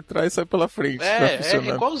entro por trás e saio pela frente. É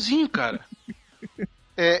igualzinho, cara.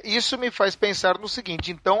 Isso me faz pensar no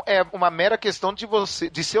seguinte, então é uma mera questão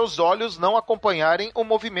de seus olhos não acompanharem o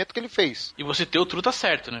movimento que ele fez. E você ter o truta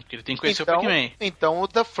certo, né? Porque ele tem que conhecer o Pac-Man. Então o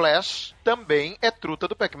The Flash também é truta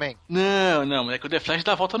do Pac-Man. Não, mas é que o The Flash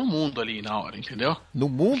dá a volta no mundo ali na hora, entendeu? No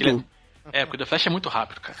mundo? Porque o The Flash é muito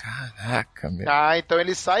rápido, cara. Caraca, meu. Então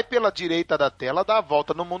ele sai pela direita da tela, dá a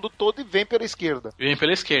volta no mundo todo e vem pela esquerda. Vem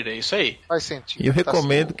pela esquerda, é isso aí. Faz sentido. E eu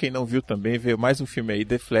recomendo, quem não viu também, ver mais um filme aí,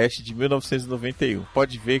 The Flash, de 1991.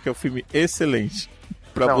 Pode ver que é um filme excelente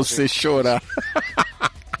pra você chorar.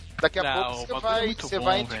 Daqui a pouco você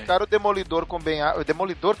vai indicar o Demolidor com o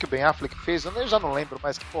Demolidor que o Ben Affleck fez, eu já não lembro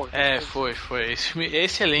mais que porra. Foi. Esse filme é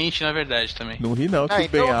excelente, na verdade, também. Não ri não, que o Ben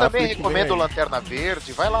então Affleck... eu também recomendo o Lanterna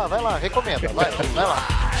Verde. Vai lá, recomenda. Vai lá.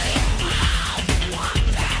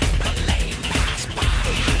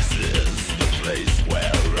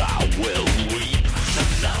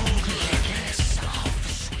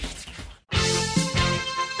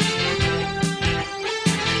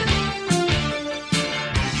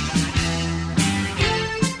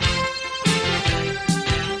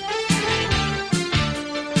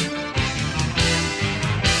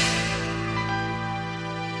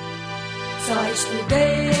 Só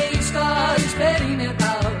estudei escola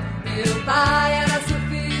experimental. Meu pai era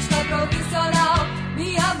surfista profissional.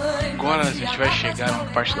 Minha mãe... Agora a gente vai chegar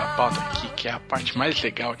numa parte da pauta aqui, que é a parte mais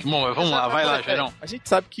legal. Bom, vamos lá, vai lá, Jairão. A gente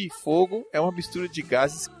sabe que fogo é uma mistura de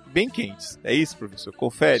gases bem quentes. É isso, professor?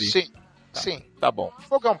 Confere? Sim. Tá bom.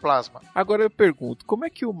 Fogo é um plasma. Agora eu pergunto, como é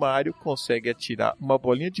que o Mario consegue atirar uma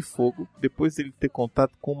bolinha de fogo depois dele ter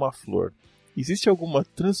contato com uma flor? Existe alguma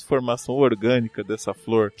transformação orgânica dessa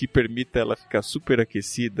flor que permita ela ficar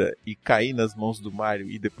superaquecida e cair nas mãos do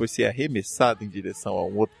Mario e depois ser arremessada em direção a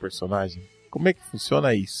um outro personagem? Como é que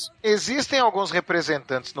funciona isso? Existem alguns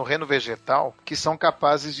representantes no reino vegetal que são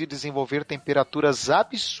capazes de desenvolver temperaturas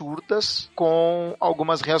absurdas com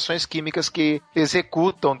algumas reações químicas que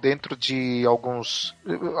executam dentro de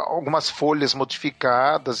algumas folhas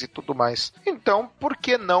modificadas e tudo mais. Então, por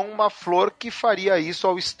que não uma flor que faria isso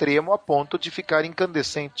ao extremo a ponto de ficar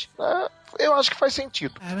incandescente? Eu acho que faz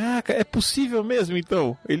sentido. Caraca, é possível mesmo,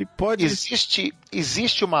 então? Ele pode...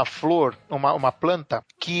 Existe uma flor, uma planta,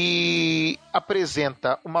 que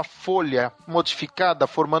apresenta uma folha modificada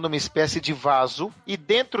formando uma espécie de vaso, e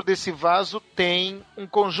dentro desse vaso tem um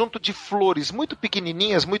conjunto de flores muito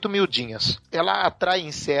pequenininhas, muito miudinhas. Ela atrai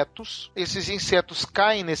insetos, esses insetos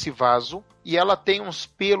caem nesse vaso, e ela tem uns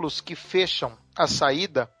pelos que fecham a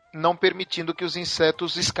saída, não permitindo que os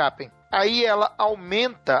insetos escapem. Aí ela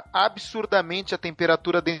aumenta absurdamente a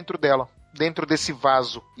temperatura dentro dela, dentro desse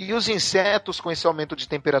vaso. E os insetos, com esse aumento de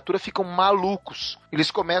temperatura, ficam malucos.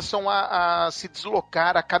 Eles começam a se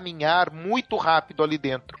deslocar, a caminhar muito rápido ali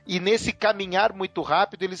dentro. E nesse caminhar muito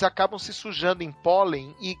rápido, eles acabam se sujando em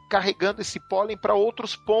pólen e carregando esse pólen para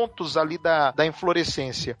outros pontos ali da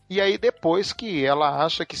inflorescência. E aí depois depois que ela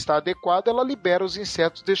acha que está adequado, ela libera os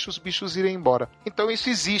insetos, deixa os bichos irem embora. Então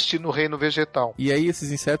isso existe no reino vegetal. E aí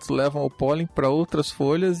esses insetos levam o pólen para outras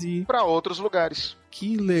folhas e... para outros lugares.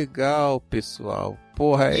 Que legal, pessoal.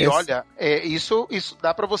 Porra, E olha, isso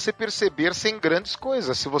dá para você perceber sem grandes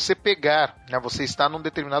coisas. Se você pegar, né, você está num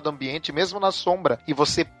determinado ambiente, mesmo na sombra, e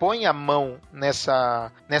você põe a mão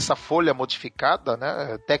nessa folha modificada,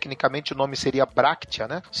 né, tecnicamente o nome seria bráctea,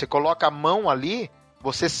 né? Você coloca a mão ali,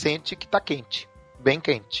 você sente que tá quente, bem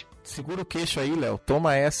quente. Segura o queixo aí, Léo.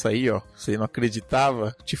 Toma essa aí, ó. Você não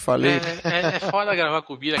acreditava? Te falei. É foda gravar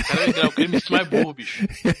com o Bira, cara. Eu me sinto mais burro, bicho.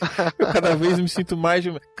 Eu cada vez me sinto mais...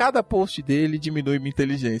 Cada post dele diminui minha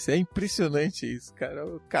inteligência. É impressionante isso, cara.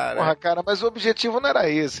 Porra, cara, mas o objetivo não era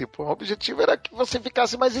esse, pô. O objetivo era que você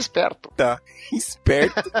ficasse mais esperto. Tá.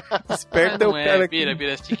 Esperto. Esperto é o cara que...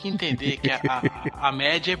 Bira, você tem que entender que a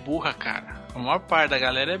média é burra, cara. A maior parte da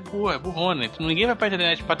galera é burra, é burrona. Então ninguém vai pra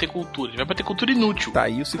internet pra ter cultura. Ele vai pra ter cultura inútil. Tá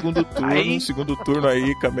aí o segundo turno. Segundo turno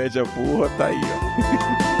aí, com a média burra, tá aí, ó.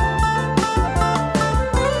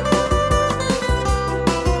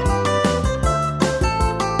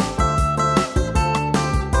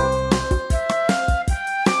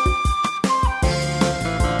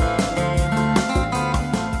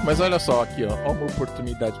 Mas olha só aqui, ó uma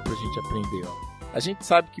oportunidade pra gente aprender, ó. A gente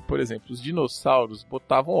sabe que, por exemplo, os dinossauros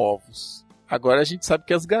botavam ovos. Agora a gente sabe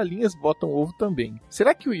que as galinhas botam ovo também.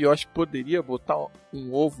 Será que o Yoshi poderia botar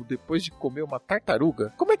um ovo depois de comer uma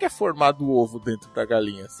tartaruga? Como é que é formado o ovo dentro da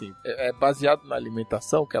galinha, assim? É baseado na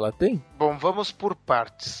alimentação que ela tem? Bom, vamos por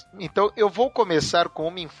partes. Então, eu vou começar com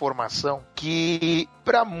uma informação que,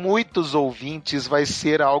 para muitos ouvintes, vai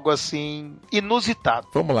ser algo, assim, inusitado.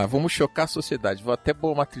 Vamos lá, vamos chocar a sociedade. Vou até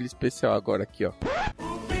pôr uma trilha especial agora aqui, ó.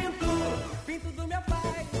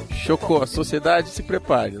 Chocou, a sociedade, se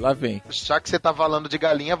prepare, lá vem. Já que você tá falando de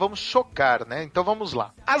galinha, vamos chocar, né? Então vamos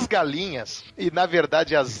lá. As galinhas, e na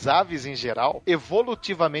verdade as aves em geral,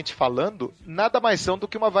 evolutivamente falando, nada mais são do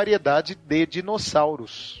que uma variedade de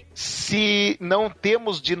dinossauros. Se não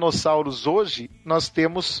temos dinossauros hoje, nós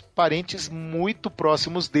temos parentes muito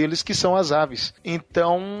próximos deles, que são as aves.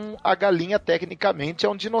 Então, a galinha, tecnicamente, é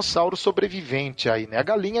um dinossauro sobrevivente aí, né? A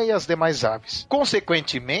galinha e as demais aves.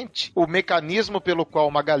 Consequentemente, o mecanismo pelo qual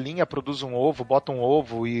uma galinha produz um ovo, bota um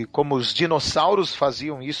ovo, e como os dinossauros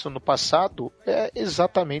faziam isso no passado, é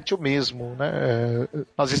exatamente o mesmo, né?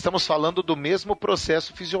 Nós estamos falando do mesmo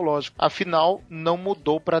processo fisiológico. Afinal, não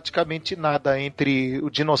mudou praticamente nada entre o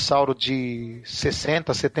dinossauro de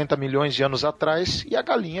 60, 70 milhões de anos atrás e a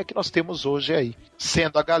galinha que nós temos hoje aí,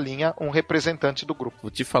 sendo a galinha um representante do grupo.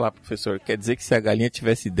 Vou te falar, professor, quer dizer que se a galinha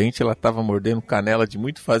tivesse dente, ela tava mordendo canela de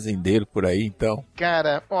muito fazendeiro por aí, então?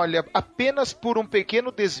 Cara, olha, apenas por um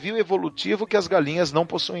pequeno desvio evolutivo que as galinhas não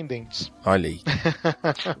possuem dentes. Olha aí.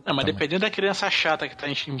 Não, mas dependendo da criança chata que tá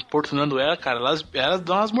importunando ela, cara, elas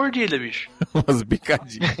dão umas mordidas, bicho. Umas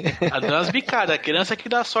bicadinhas. Elas dão umas bicadas. A criança que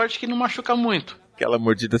dá sorte que não machuca muito. Aquela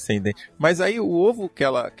mordida sem dente. Mas aí o ovo que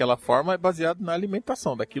ela forma é baseado na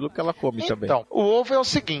alimentação, daquilo que ela come também. Então, o ovo é o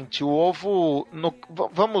seguinte, o ovo...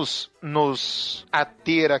 vamos nos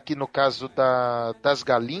ater aqui no caso das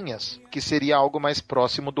galinhas, que seria algo mais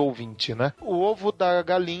próximo do ouvinte, né? O ovo da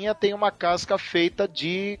galinha tem uma casca feita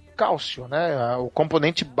de cálcio, né? O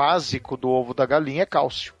componente básico do ovo da galinha é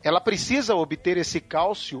cálcio. Ela precisa obter esse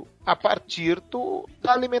cálcio a partir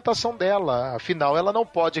da alimentação dela. Afinal, ela não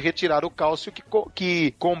pode retirar o cálcio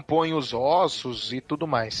que compõe os ossos e tudo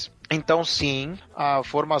mais. Então, sim, a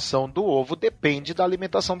formação do ovo depende da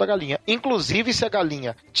alimentação da galinha. Inclusive, se a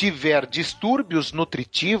galinha tiver distúrbios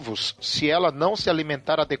nutritivos, se ela não se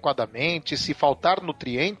alimentar adequadamente, se faltar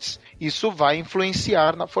nutrientes, isso vai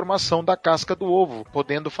influenciar na formação da casca do ovo,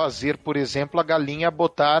 podendo fazer, por exemplo, a galinha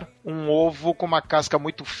botar um ovo com uma casca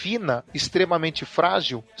muito fina, extremamente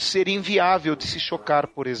frágil, ser inviável de se chocar,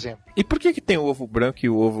 por exemplo. E por que tem o ovo branco e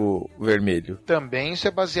o ovo vermelho? Também isso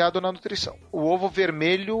é baseado na nutrição. O ovo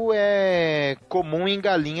vermelho é comum em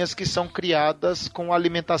galinhas que são criadas com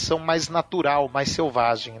alimentação mais natural, mais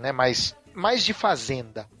selvagem, né? mais de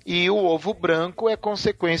fazenda. E o ovo branco é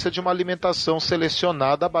consequência de uma alimentação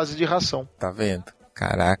selecionada à base de ração. Tá vendo?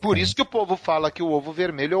 Caraca. Por isso que o povo fala que o ovo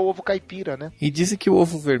vermelho é o ovo caipira, né? E dizem que o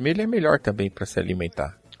ovo vermelho é melhor também para se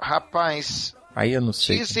alimentar. Rapaz, aí eu não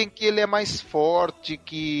sei. Dizem que ele é mais forte,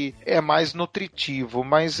 que é mais nutritivo,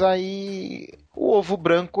 mas aí o ovo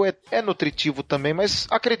branco é nutritivo também, mas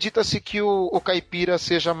acredita-se que o caipira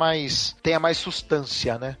tenha mais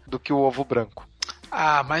substância, né, do que o ovo branco.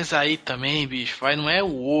 Ah, mas aí também, bicho, não é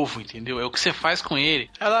o ovo, entendeu? É o que você faz com ele.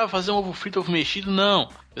 Vai lá fazer um ovo frito, ovo mexido, não.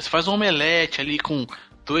 Você faz um omelete ali com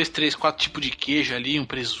 2, 3, 4 tipos de queijo ali, um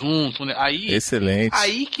presunto, né? Aí, Excelente.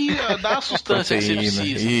 aí que dá a sustância que você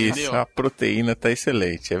precisa, Isso, entendeu? a proteína tá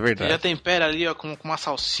excelente, é Você verdade. já tempera ali, ó, com uma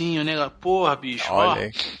salsinha, né? Porra, bicho, Olha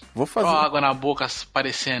aí. Vou fazer. ó a água na boca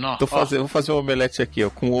aparecendo, ó. Vou fazer um omelete aqui, ó,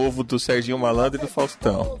 com o ovo do Serginho Malandro e do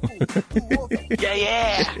Faustão.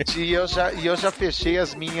 Yeah! E eu já fechei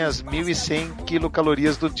as minhas 1.100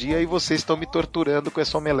 quilocalorias do dia e vocês estão me torturando com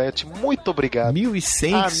essa omelete. Muito obrigado.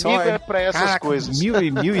 1.100 Amigo só é pra essas coisas.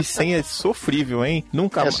 1.100 é sofrível, hein?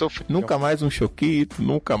 Nunca mais um choquito,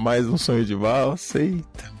 nunca mais um sonho de valsa.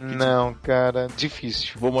 Eita. Não, cara,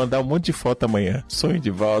 difícil. Vou mandar um monte de foto amanhã. Sonho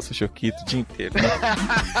de valsa, choquito, o dia inteiro.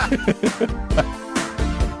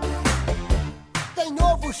 Tem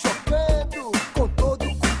ovo chocando com todo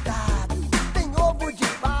cuidado. Tem ovo de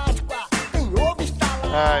Páscoa, tem ovo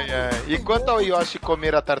instalado. Ai. E quanto ao Yoshi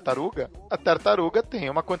comer a tartaruga tem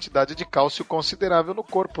uma quantidade de cálcio considerável no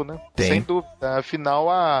corpo, né? Tem. Sem dúvida. Afinal,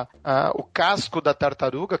 o casco da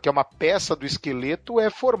tartaruga, que é uma peça do esqueleto, é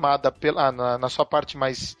formada na sua parte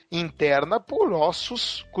mais interna por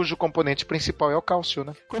ossos, cujo componente principal é o cálcio,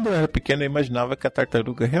 né? Quando eu era pequeno, eu imaginava que a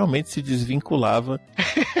tartaruga realmente se desvinculava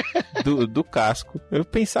do casco. Eu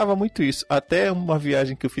pensava muito isso. Até uma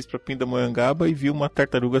viagem que eu fiz pra Pindamonhangaba e vi uma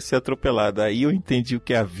tartaruga ser atropelada. Aí eu entendi o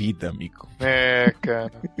que é a vida, amigo. É,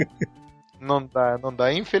 cara. Não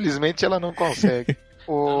dá. Infelizmente ela não consegue.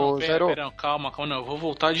 Não, pera, calma, não, eu vou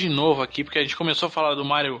voltar de novo aqui, porque a gente começou a falar do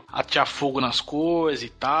Mario atear fogo nas coisas e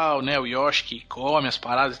tal, né, o Yoshi que come as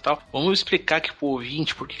paradas e tal. Vamos explicar aqui pro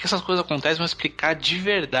ouvinte por que essas coisas acontecem, vamos explicar de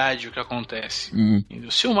verdade o que acontece.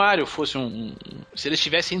 Se o Mario fosse se ele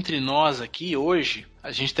estivesse entre nós aqui hoje,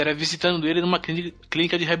 a gente estaria visitando ele numa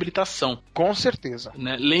clínica de reabilitação. Com certeza.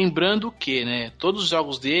 Né? Lembrando que, né, todos os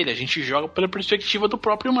jogos dele a gente joga pela perspectiva do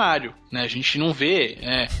próprio Mario. Né? A gente não vê,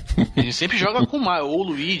 a gente sempre joga com o Mario, ou o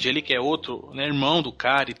Luigi, ele que é outro, né, irmão do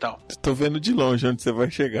cara e tal. Tô vendo de longe onde você vai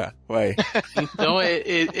chegar. Vai. Então,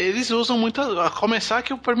 eles usam muito. A começar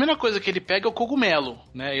que a primeira coisa que ele pega é o cogumelo.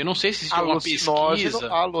 Né? Eu não sei se existe alguma pesquisa.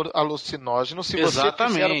 Alucinógeno. Se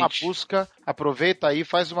Exatamente. você fizer uma busca, aproveita aí,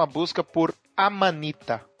 faz uma busca por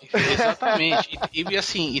amanita. Exatamente.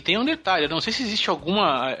 E tem um detalhe, eu não sei se existe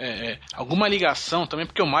alguma ligação também,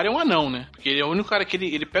 porque o Mario é um anão, né? Porque ele é o único cara que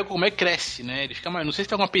ele pega como é cresce, né? Ele fica mais. Não sei se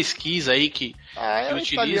tem alguma pesquisa aí que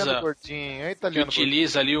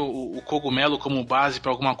utiliza ali o cogumelo como base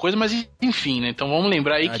pra alguma coisa, mas enfim, né? Então vamos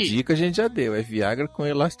lembrar aí a dica a gente já deu, é Viagra com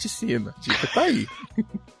elasticina. A dica tá aí.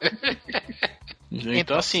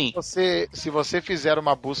 Então, assim, se você fizer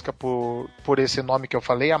uma busca por esse nome que eu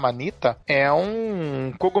falei, amanita, é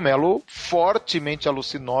um cogumelo fortemente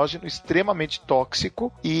alucinógeno, extremamente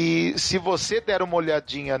tóxico, e se você der uma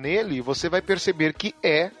olhadinha nele, você vai perceber que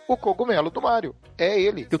é o cogumelo do Mario. É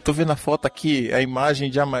ele. Eu tô vendo a foto aqui, a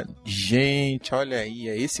imagem de Gente, olha aí,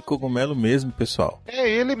 é esse cogumelo mesmo, pessoal. É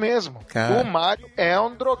ele mesmo. Cara. O Mario é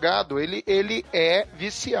um drogado, ele é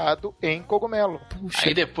viciado em cogumelo. Puxa.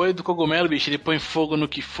 Aí depois do cogumelo, bicho, ele põe fogo no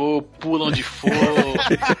que for, pula onde for,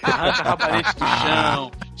 arranca rabanete do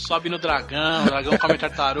chão, sobe no dragão, o dragão come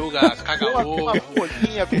tartaruga, caga ovo.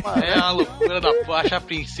 É uma loucura da porra, acha a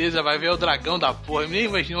princesa, vai ver o dragão da porra. Eu nem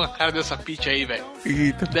imagino uma cara dessa pitch aí, velho.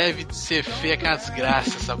 Deve ser feia que é uma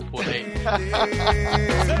desgraça essa porra aí.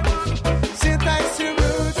 Sinta esse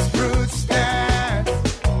roots dance.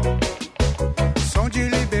 Som de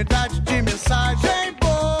liberdade, de mensagem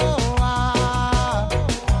boa.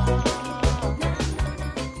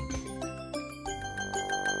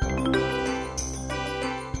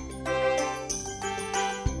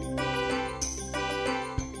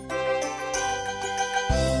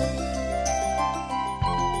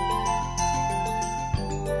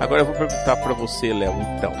 Agora eu vou perguntar pra você, Léo,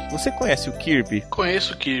 então. Você conhece o Kirby?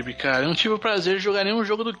 Conheço o Kirby, cara. Eu não tive o prazer de jogar nenhum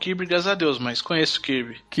jogo do Kirby, graças a Deus, mas conheço o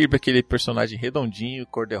Kirby. Kirby é aquele personagem redondinho,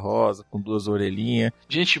 cor-de-rosa, com 2 orelhinhas.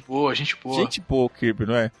 Gente boa, gente boa. Gente boa o Kirby,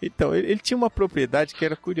 não é? Então, ele tinha uma propriedade que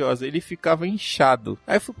era curiosa. Ele ficava inchado.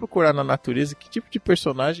 Aí eu fui procurar na natureza que tipo de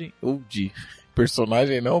personagem... Ou de...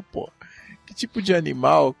 Personagem não, pô. Que tipo de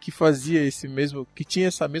animal que fazia esse mesmo... Que tinha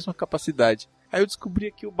essa mesma capacidade. Aí eu descobri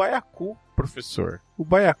aqui o baiacu, professor. O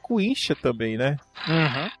baiacu incha também, né?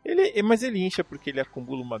 Uhum. Mas ele incha porque ele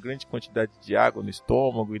acumula uma grande quantidade de água no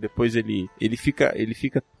estômago e depois ele fica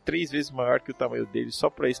 3 vezes maior que o tamanho dele só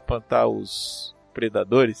para espantar os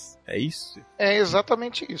predadores. É isso? É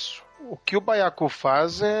exatamente isso. O que o baiacu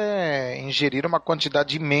faz é ingerir uma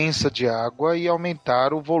quantidade imensa de água e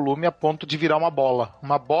aumentar o volume a ponto de virar uma bola.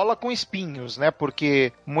 Uma bola com espinhos, né?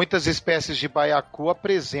 Porque muitas espécies de baiacu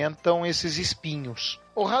apresentam esses espinhos.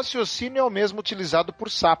 O raciocínio é o mesmo utilizado por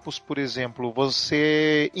sapos, por exemplo.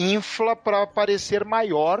 Você infla para parecer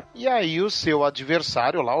maior e aí o seu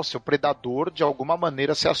adversário lá, o seu predador, de alguma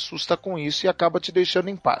maneira se assusta com isso e acaba te deixando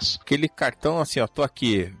em paz. Aquele cartão assim, ó, tô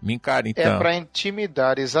aqui, me encara então. É para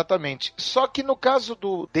intimidar, exatamente. Só que no caso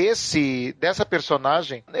dessa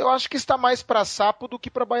personagem, eu acho que está mais para sapo do que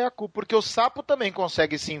para baiacu, porque o sapo também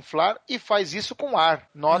consegue se inflar e faz isso com ar.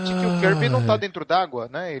 Note que o Kirby não tá dentro d'água,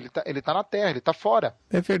 né? Ele tá na terra, ele tá fora.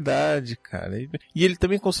 É verdade, cara. E ele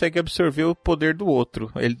também consegue absorver o poder do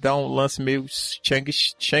outro. Ele dá um lance meio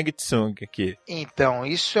Shang Tsung aqui. Então,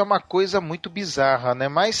 isso é uma coisa muito bizarra, né?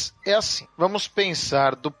 Mas é assim, vamos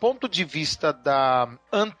pensar do ponto de vista da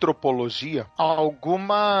antropologia,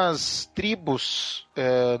 algumas tribos,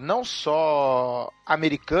 não só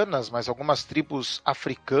americanas, mas algumas tribos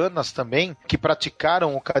africanas também, que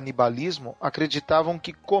praticaram o canibalismo, acreditavam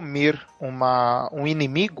que comer um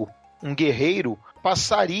inimigo, um guerreiro,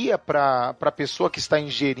 passaria para a pessoa que está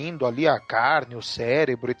ingerindo ali a carne, o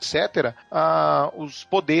cérebro, etc., os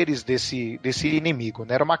poderes desse inimigo,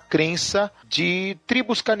 né? Era uma crença de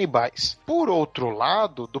tribos canibais. Por outro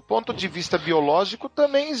lado, do ponto de vista biológico,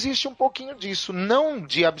 também existe um pouquinho disso. Não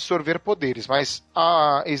de absorver poderes, mas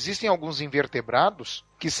existem alguns invertebrados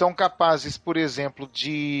que são capazes, por exemplo,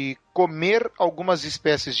 de comer algumas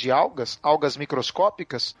espécies de algas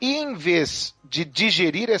microscópicas, e em vez de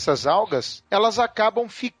digerir essas algas, elas acabam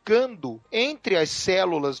ficando entre as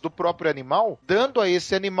células do próprio animal, dando a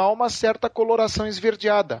esse animal uma certa coloração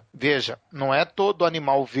esverdeada. Veja, não é todo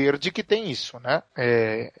animal verde que tem isso, né?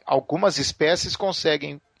 Algumas espécies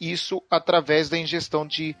conseguem isso através da ingestão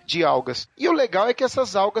de algas. E o legal é que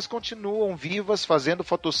essas algas continuam vivas, fazendo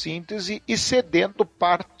fotossíntese e cedendo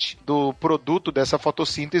parte do produto dessa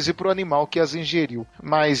fotossíntese para o animal que as ingeriu.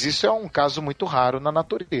 Mas isso é um caso muito raro na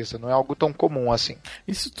natureza, não é algo tão comum assim.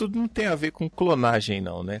 Isso tudo não tem a ver com clonagem,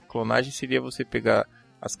 não, né? Clonagem seria você pegar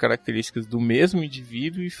as características do mesmo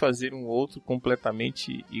indivíduo e fazer um outro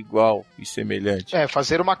completamente igual e semelhante.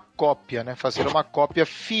 Fazer uma cópia, né? Fazer uma cópia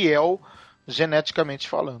fiel, geneticamente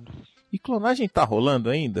falando. E clonagem tá rolando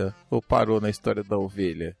ainda? Ou parou na história da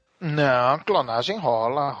ovelha? Não, clonagem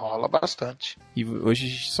rola bastante. E hoje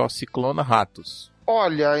só se clona ratos.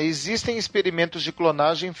 Olha, existem experimentos de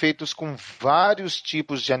clonagem feitos com vários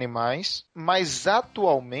tipos de animais, mas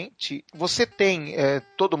atualmente você tem,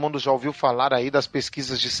 todo mundo já ouviu falar aí das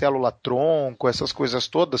pesquisas de célula-tronco, essas coisas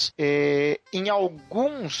todas. Em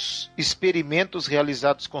alguns experimentos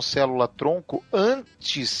realizados com célula-tronco,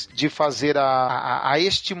 antes de fazer a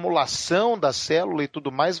estimulação da célula e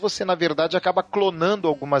tudo mais, você na verdade acaba clonando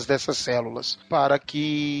algumas dessas células para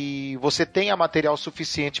que você tenha material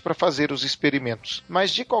suficiente para fazer os experimentos.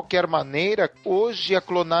 Mas de qualquer maneira, hoje a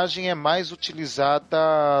clonagem é mais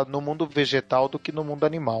utilizada no mundo vegetal do que no mundo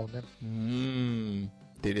animal, né?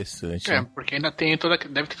 Interessante. Porque ainda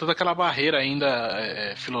deve ter toda aquela barreira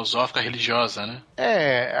ainda filosófica, religiosa, né?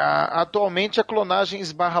 Atualmente a clonagem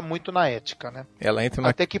esbarra muito na ética, né? Ela entra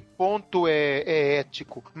Até que ponto é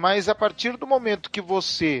ético? Mas a partir do momento que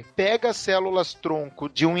você pega células-tronco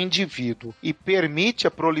de um indivíduo e permite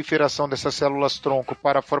a proliferação dessas células-tronco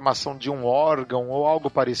para a formação de um órgão ou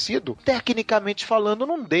algo parecido, tecnicamente falando,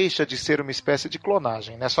 não deixa de ser uma espécie de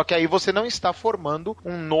clonagem, né? Só que aí você não está formando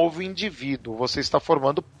um novo indivíduo, você está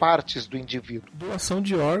formando partes do indivíduo. Doação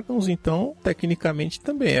de órgãos, então, tecnicamente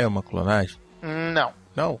também é uma clonagem? Não.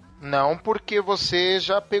 Não? Não, porque você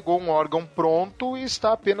já pegou um órgão pronto e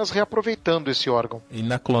está apenas reaproveitando esse órgão. E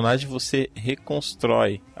na clonagem você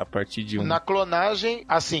reconstrói a partir de um... Na clonagem,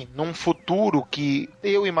 assim, num futuro que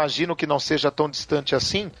eu imagino que não seja tão distante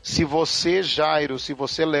assim, se você, Jairo, se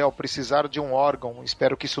você, Léo, precisar de um órgão,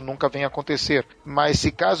 espero que isso nunca venha acontecer, mas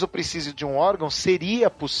se caso precise de um órgão, seria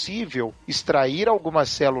possível extrair algumas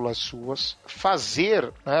células suas,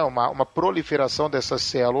 fazer, né, uma proliferação dessas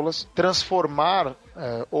células, transformar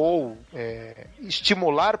ou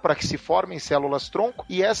estimular para que se formem células-tronco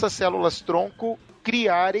e essas células-tronco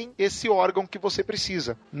criarem esse órgão que você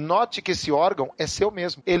precisa. Note que esse órgão é seu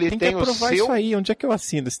mesmo. Ele tem o seu... isso aí. Onde é que eu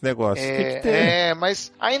assino esse negócio?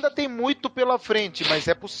 Mas ainda tem muito pela frente, mas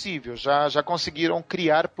é possível. Já conseguiram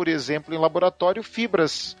criar, por exemplo, em laboratório,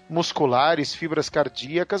 fibras musculares, fibras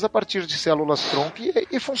cardíacas a partir de células-tronco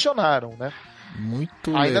e funcionaram, né?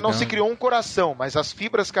 Muito Ainda legal. não se criou um coração, mas as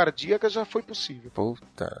fibras cardíacas já foi possível.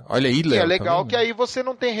 Puta, olha aí, Léo. E é legal tá que aí você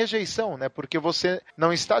não tem rejeição, né? Porque você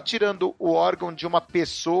não está tirando o órgão de uma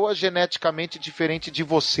pessoa geneticamente diferente de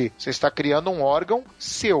você. Você está criando um órgão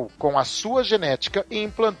seu, com a sua genética e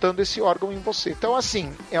implantando esse órgão em você. Então,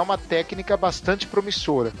 assim, é uma técnica bastante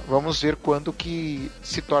promissora. Vamos ver quando que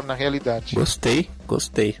se torna realidade. Gostei.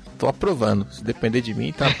 Tô aprovando. Se depender de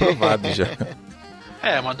mim, tá aprovado já.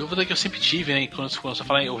 É, uma dúvida que eu sempre tive, né? Quando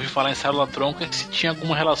você ouvi falar em célula tronco, é se tinha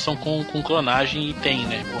alguma relação com clonagem, e tem,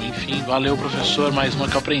 né? Bom, enfim, valeu, professor, mais uma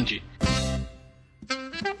que eu aprendi.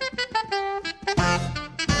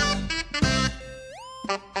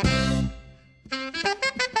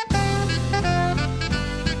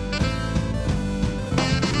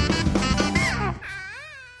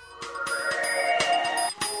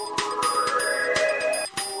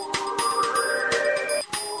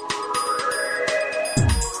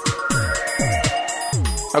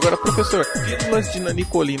 Agora, professor, pílulas de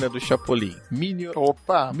nanicolina do Chapolin.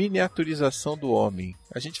 Opa! Miniaturização do homem.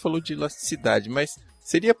 A gente falou de elasticidade, mas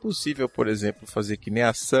seria possível, por exemplo, fazer que nem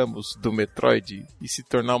a Samus do Metroid e se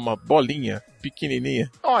tornar uma bolinha pequenininha?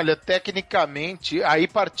 Olha, tecnicamente, aí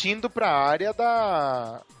partindo para a área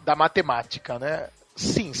da matemática, né?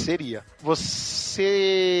 Sim, seria.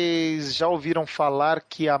 Vocês já ouviram falar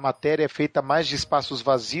que a matéria é feita mais de espaços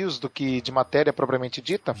vazios do que de matéria propriamente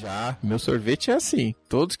dita? Já. Meu sorvete é assim.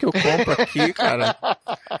 Todos que eu compro aqui, cara.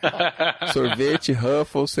 Sorvete,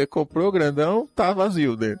 Ruffles, você comprou grandão, tá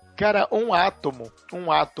vazio dentro. Cara, um átomo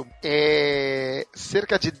é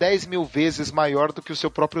cerca de 10 mil vezes maior do que o seu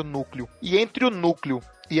próprio núcleo. E entre o núcleo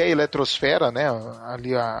e a eletrosfera, né,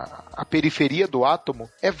 ali a periferia do átomo,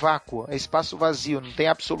 é vácuo, é espaço vazio, não tem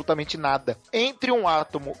absolutamente nada. Entre um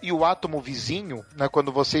átomo e o átomo vizinho, né, quando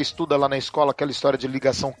você estuda lá na escola aquela história de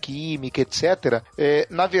ligação química, etc.,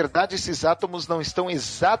 na verdade esses átomos não estão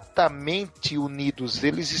exatamente unidos,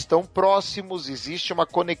 eles estão próximos, existe uma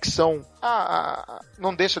conexão,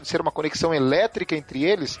 não deixa de ser uma conexão elétrica entre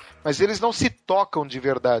eles, mas eles não se tocam de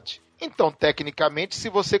verdade. Então, tecnicamente, se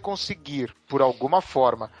você conseguir, por alguma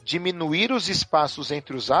forma, diminuir os espaços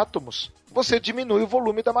entre os átomos, você diminui o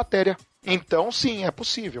volume da matéria. Então, sim, é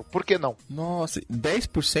possível. Por que não? Nossa,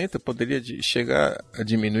 10% poderia chegar a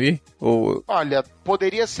diminuir? Ou... Olha,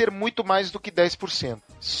 poderia ser muito mais do que 10%.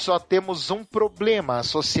 Só temos um problema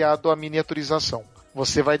associado à miniaturização.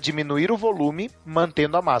 Você vai diminuir o volume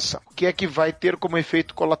mantendo a massa. O que é que vai ter como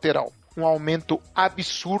efeito colateral? Um aumento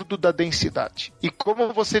absurdo da densidade. E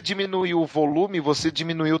como você diminuiu o volume, você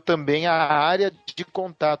diminuiu também a área de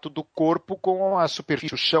contato do corpo com a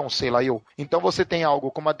superfície, o chão, sei lá eu. Então você tem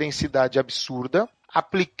algo com uma densidade absurda,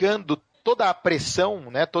 aplicando toda a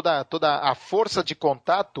pressão, né, toda a força de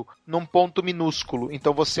contato num ponto minúsculo.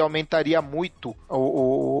 Então você aumentaria muito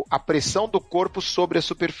a pressão do corpo sobre a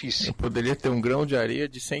superfície. Eu poderia ter um grão de areia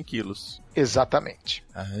de 100 quilos. Exatamente.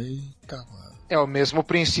 Eita, mano. É o mesmo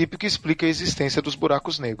princípio que explica a existência dos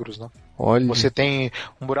buracos negros, né? Olha. Você tem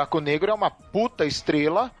um buraco negro, é uma puta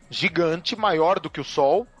estrela gigante, maior do que o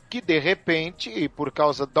Sol, que de repente, por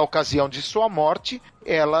causa da ocasião de sua morte,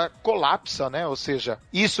 ela colapsa, né? Ou seja,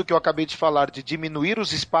 isso que eu acabei de falar de diminuir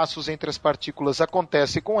os espaços entre as partículas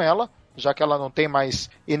acontece com ela, já que ela não tem mais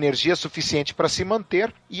energia suficiente para se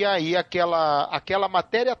manter, e aí aquela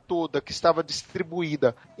matéria toda que estava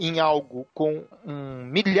distribuída em algo com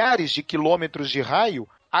milhares de quilômetros de raio,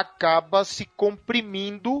 acaba se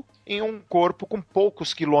comprimindo em um corpo com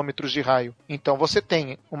poucos quilômetros de raio. Então você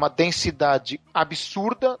tem uma densidade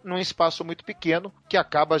absurda num espaço muito pequeno, que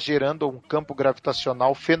acaba gerando um campo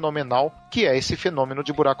gravitacional fenomenal, que é esse fenômeno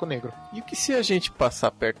de buraco negro. E o que se a gente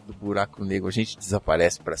passar perto do buraco negro, a gente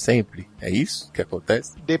desaparece para sempre? É isso que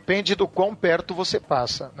acontece? Depende do quão perto você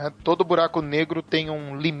passa, né? Todo buraco negro tem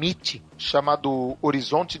um limite chamado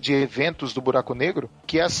horizonte de eventos do buraco negro,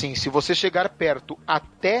 que é assim, se você chegar perto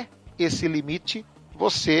até esse limite,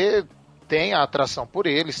 você tem a atração por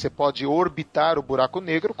ele, você pode orbitar o buraco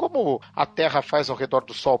negro, como a Terra faz ao redor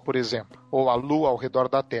do Sol, por exemplo, ou a Lua ao redor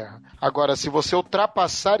da Terra. Agora, se você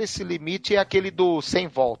ultrapassar esse limite, é aquele do sem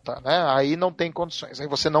volta, né? Aí não tem condições, aí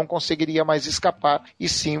você não conseguiria mais escapar, e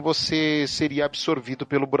sim você seria absorvido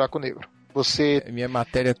pelo buraco negro. Minha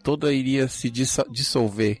matéria toda iria se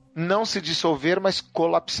dissolver. Não se dissolver, mas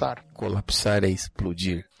colapsar. Colapsar é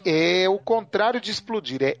explodir. É o contrário de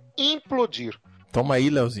explodir, é implodir. Toma aí,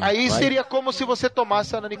 Leozinho. Aí vai. Seria como se você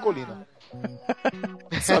tomasse a nanicolina.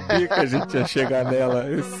 Sabia que a gente ia chegar nela.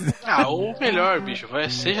 Ou melhor, bicho,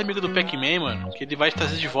 seja amigo do Pac-Man, mano, que ele vai te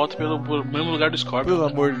trazer de volta pelo mesmo lugar do Scorpion. Pelo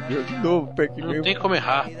amor de Deus, de novo Pac-Man. Não tem como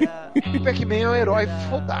errar. E Pac-Man é um herói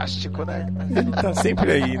fantástico, né? Ele tá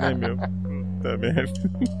sempre aí, né, meu? Puta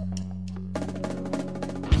merda.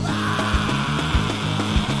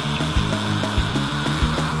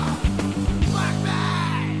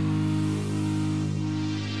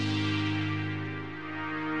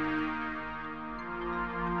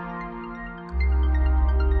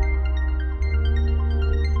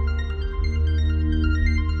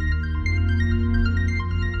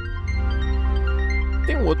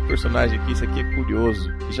 Tem um outro personagem aqui, isso aqui é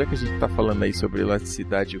curioso, e já que a gente tá falando aí sobre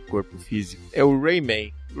elasticidade e o corpo físico, é o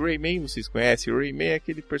Rayman. O Rayman, vocês conhecem? O Rayman é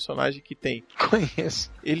aquele personagem que tem...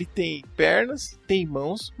 Conheço. Ele tem pernas, tem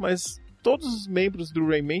mãos, mas todos os membros do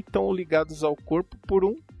Rayman estão ligados ao corpo por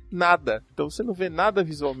um nada. Então você não vê nada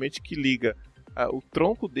visualmente que liga o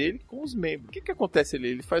tronco dele com os membros. O que acontece ali?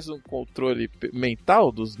 Ele faz um controle mental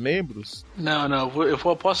dos membros? Não,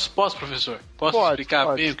 posso, professor? Posso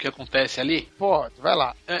explicar bem o que acontece ali? Pode, vai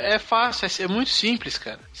lá. É fácil, é muito simples,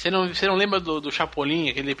 cara. Você não lembra do Chapolin,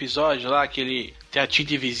 aquele episódio lá que ele tem a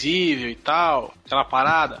tinta invisível e tal, aquela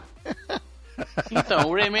parada? Então,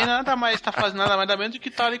 o Rayman nada mais tá fazendo nada mais da menos do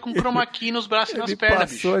que tá ali com chroma key nos braços e nas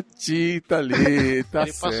pernas, bicho. Ele passou a tinta ali, tá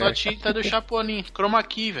Ele certo. passou a tinta do Chapolin, chroma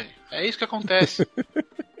key, velho. É isso que acontece.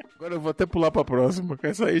 Agora eu vou até pular pra próxima, que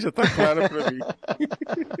essa aí já tá clara pra mim.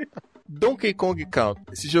 Donkey Kong Country.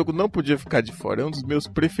 Esse jogo não podia ficar de fora, é um dos meus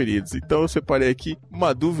preferidos. Então eu separei aqui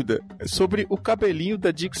uma dúvida sobre o cabelinho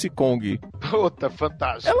da Dixie Kong. Puta,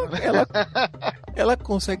 fantástico. Ela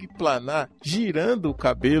consegue planar girando o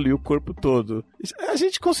cabelo e o corpo todo. A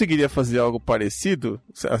gente conseguiria fazer algo parecido?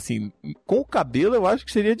 Assim, com o cabelo eu acho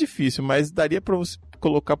que seria difícil, mas daria pra você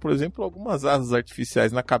colocar, por exemplo, algumas asas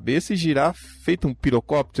artificiais na cabeça e girar feito um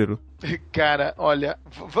pirocóptero. Cara, olha,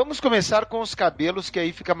 vamos começar com os cabelos, que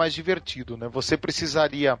aí fica mais divertido, né? Você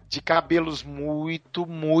precisaria de cabelos muito,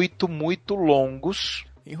 muito, muito longos.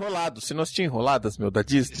 Enrolados, se nós tinha enroladas, meu, da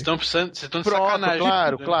Disney. Vocês estão de Pronto,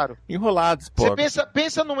 sacanagem. claro. Enrolados, pô. Você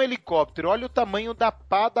pensa num helicóptero, olha o tamanho da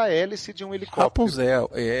pá da hélice de um helicóptero. Rapunzel,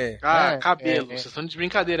 Cabelo. Vocês estão de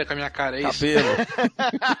brincadeira com a minha cara, é isso? Cabelo.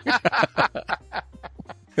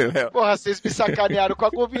 Porra, vocês me sacanearam com a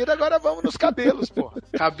comida, agora vamos nos cabelos, porra.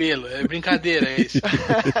 Cabelo, é brincadeira, é isso.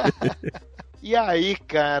 E aí,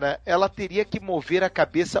 cara, ela teria que mover a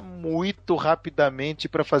cabeça muito rapidamente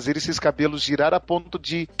para fazer esses cabelos girar a ponto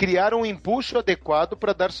de criar um empuxo adequado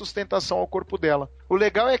para dar sustentação ao corpo dela. O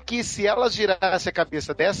legal é que se ela girasse a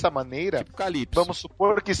cabeça dessa maneira, tipo Calypso, vamos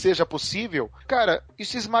supor que seja possível, cara,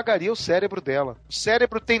 isso esmagaria o cérebro dela. O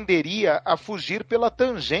cérebro tenderia a fugir pela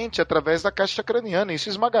tangente através da caixa craniana. Isso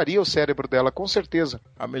esmagaria o cérebro dela, com certeza.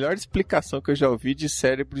 A melhor explicação que eu já ouvi de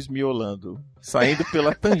cérebro esmiolando, saindo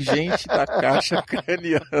pela tangente da caixa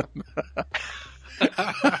craniana.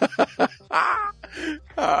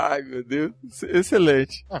 Ai, meu Deus,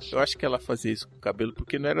 excelente. Eu acho que ela fazia isso com o cabelo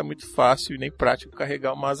porque não era muito fácil e nem prático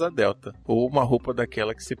carregar uma asa delta ou uma roupa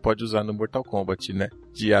daquela que você pode usar no Mortal Kombat, né?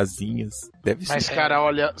 De asinhas. Deve ser. Mas, cara,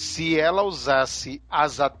 olha, se ela usasse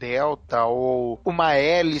asa delta ou uma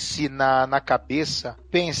hélice na cabeça,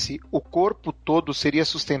 pense, o corpo todo seria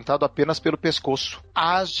sustentado apenas pelo pescoço.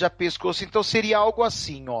 Haja pescoço, então seria algo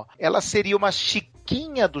assim, ó. Ela seria uma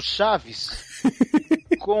Chiquinha do Chaves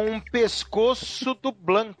com um pescoço do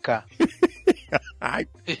Blanca. Ai,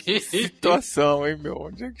 que situação, hein, meu?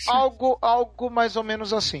 Onde é que algo mais ou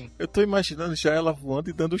menos assim. Eu tô imaginando já ela voando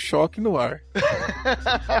e dando choque no ar.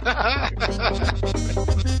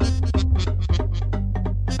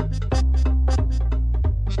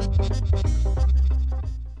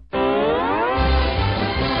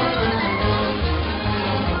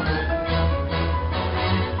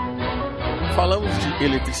 Falamos de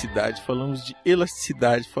eletricidade, falamos de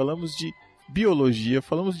elasticidade, falamos de biologia,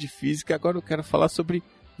 falamos de física, agora eu quero falar sobre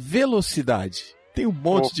velocidade. Tem um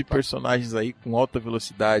monte de personagens aí com alta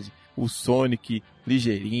velocidade, o Sonic,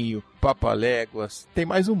 ligeirinho, Papaléguas, tem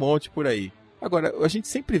mais um monte por aí. Agora, a gente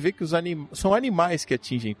sempre vê que são animais que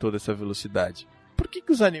atingem toda essa velocidade. Por que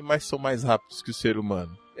os animais são mais rápidos que o ser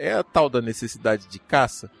humano? É a tal da necessidade de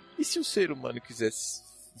caça? E se o ser humano quisesse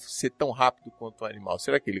ser tão rápido quanto o animal,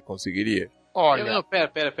 será que ele conseguiria? Olha...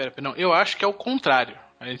 Pera. Não, eu acho que é o contrário.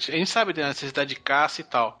 A gente sabe da necessidade de caça e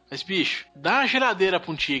tal. Mas, bicho, dá uma geladeira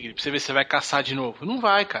pra um tigre pra você ver se você vai caçar de novo. Não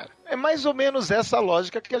vai, cara. É mais ou menos essa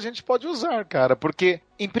lógica que a gente pode usar, cara. Porque,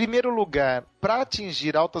 em primeiro lugar, para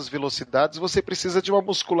atingir altas velocidades, você precisa de uma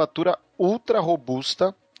musculatura ultra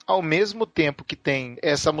robusta. Ao mesmo tempo que tem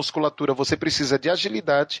essa musculatura, você precisa de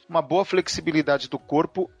agilidade, uma boa flexibilidade do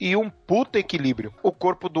corpo e um puta equilíbrio. O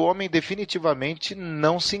corpo do homem definitivamente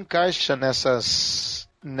não se encaixa nessas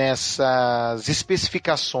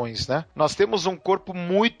especificações, né? Nós temos um corpo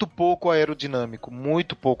muito pouco aerodinâmico,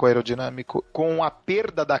 com a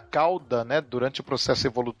perda da cauda, né, durante o processo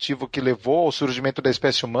evolutivo que levou ao surgimento da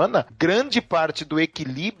espécie humana, grande parte do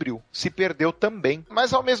equilíbrio se perdeu também.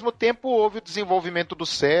 Mas ao mesmo tempo houve o desenvolvimento do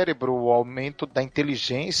cérebro, o aumento da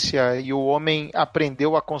inteligência e o homem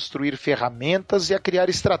aprendeu a construir ferramentas e a criar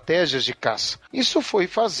estratégias de caça. Isso foi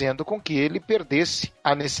fazendo com que ele perdesse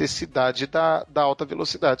a necessidade da alta velocidade.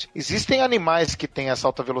 velocidade. Existem animais que têm essa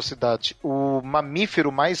alta velocidade. O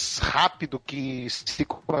mamífero mais rápido que se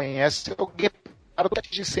conhece é o guepardo,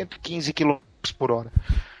 de 115 km por hora.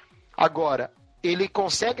 Agora, ele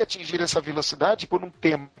consegue atingir essa velocidade por um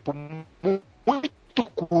tempo muito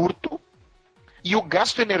curto, e o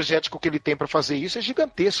gasto energético que ele tem para fazer isso é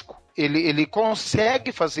gigantesco. Ele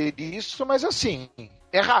consegue fazer isso, mas assim,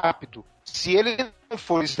 é rápido. Se ele não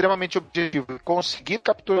for extremamente objetivo e conseguir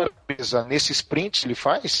capturar a presa nesse sprint que ele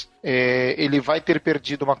faz, ele vai ter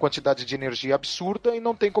perdido uma quantidade de energia absurda e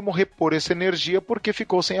não tem como repor essa energia porque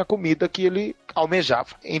ficou sem a comida que ele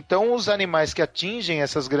almejava. Então, os animais que atingem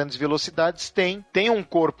essas grandes velocidades têm um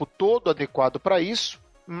corpo todo adequado para isso,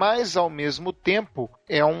 mas ao mesmo tempo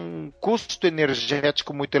é um custo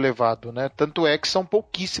energético muito elevado, né? Tanto é que são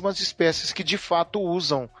pouquíssimas espécies que de fato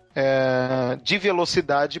usam de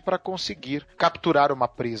velocidade para conseguir capturar uma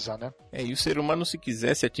presa, né? E o ser humano, se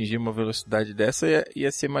quisesse atingir uma velocidade dessa,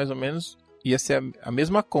 ia ser mais ou menos, ia ser a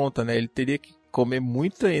mesma conta, né? Ele teria que comer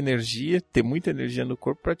muita energia, ter muita energia no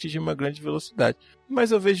corpo para atingir uma grande velocidade.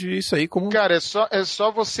 Mas eu vejo isso aí como... Cara, é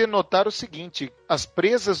só você notar o seguinte, as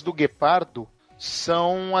presas do guepardo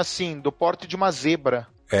são, assim, do porte de uma zebra.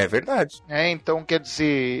 É verdade. Então, quer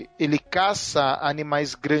dizer, ele caça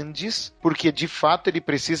animais grandes porque, de fato, ele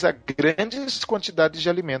precisa grandes quantidades de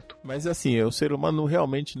alimento. Mas, assim, o ser humano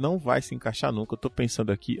realmente não vai se encaixar nunca. Eu tô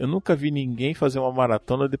pensando aqui, eu nunca vi ninguém fazer uma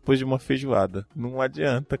maratona depois de uma feijoada. Não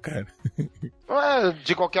adianta, cara.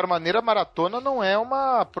 De qualquer maneira, a maratona não é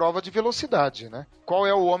uma prova de velocidade, né? Qual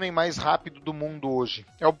é o homem mais rápido do mundo hoje?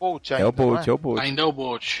 É o Bolt ainda, é o Bolt, não é? É o Bolt. Ainda é o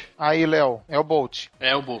Bolt. Aí, Léo, é o Bolt.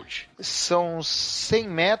 É o Bolt. São 100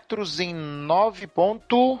 metros em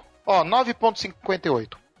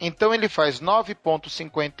 9,58. Então ele faz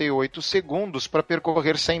 9,58 segundos para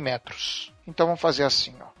percorrer 100 metros. Então vamos fazer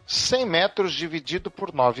assim, ó. 100 metros dividido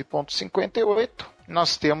por 9,58.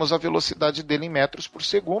 Nós temos a velocidade dele em metros por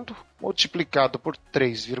segundo, multiplicado por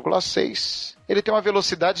 3,6. Ele tem uma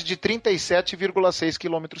velocidade de 37,6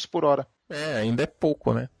 km por hora. Ainda é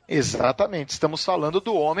pouco, né? Exatamente. Estamos falando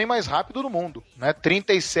do homem mais rápido do mundo, né?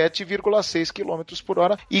 37,6 km por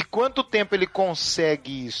hora. E quanto tempo ele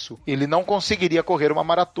consegue isso? Ele não conseguiria correr uma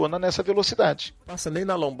maratona nessa velocidade. Passa nem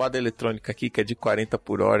na lombada eletrônica aqui, que é de 40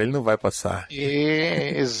 por hora, ele não vai passar.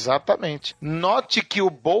 Exatamente. Note que o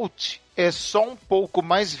Bolt é só um pouco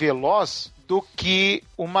mais veloz do que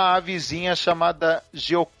uma avezinha chamada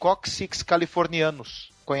Geococcyx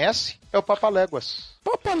californianus. Conhece? É o Papaléguas.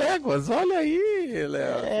 Papaléguas, olha aí,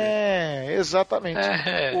 Léo. Exatamente.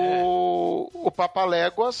 O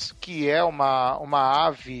Papaléguas, que é uma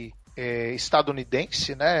ave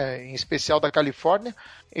estadunidense, né, em especial da Califórnia,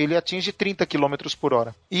 ele atinge 30 km por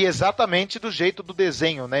hora. E exatamente do jeito do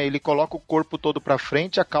desenho, né? Ele coloca o corpo todo para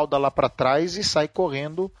frente, a cauda lá para trás e sai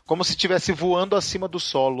correndo como se estivesse voando acima do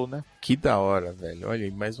solo, né? Que da hora, velho. Olha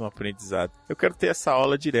aí, mais um aprendizado. Eu quero ter essa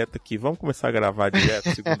aula direto aqui. Vamos começar a gravar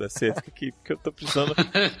direto segunda a sexta aqui, porque eu tô precisando...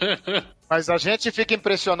 Mas a gente fica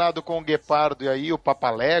impressionado com o guepardo e aí o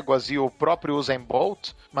Papaléguas e o próprio Usain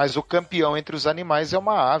Bolt, mas o campeão entre os animais é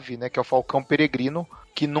uma ave, né? Que é o falcão peregrino,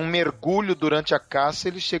 que num mergulho durante a caça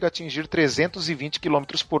ele chega a atingir 320 km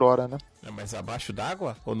por hora, né? Mas abaixo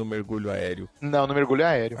d'água ou no mergulho aéreo? Não, no mergulho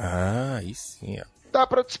aéreo. Aí sim, ó. Dá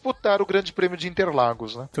pra disputar o Grande Prêmio de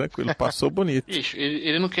Interlagos, né? Tranquilo, passou bonito. Ixi,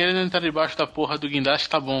 ele não querendo entrar debaixo da porra do guindaste,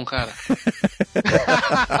 tá bom, cara.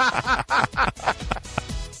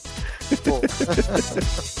 Bom.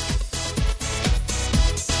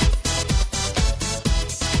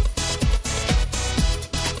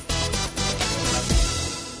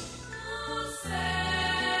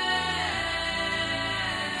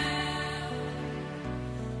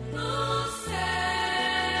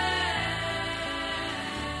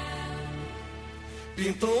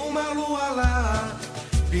 Pintou uma lua lá,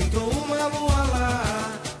 pintou uma lua lá,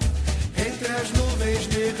 entre as nuvens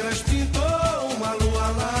negras pintou uma lua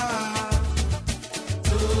lá,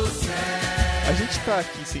 do céu. A gente tá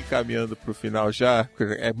aqui se encaminhando pro final já,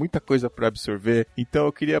 é muita coisa para absorver, então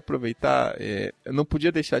eu queria aproveitar, eu não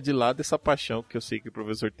podia deixar de lado essa paixão que eu sei que o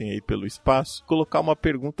professor tem aí pelo espaço, colocar uma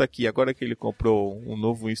pergunta aqui, agora que ele comprou um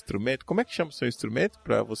novo instrumento, como é que chama o seu instrumento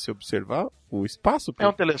para você observar o espaço? É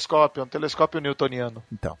um telescópio newtoniano.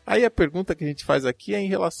 Então, aí a pergunta que a gente faz aqui é em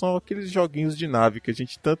relação àqueles joguinhos de nave que a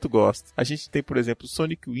gente tanto gosta. A gente tem, por exemplo, o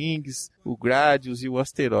Sonic Wings, o Gradius e o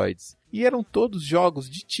Asteroids. E eram todos jogos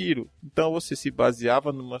de tiro. Então você se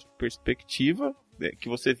baseava numa perspectiva que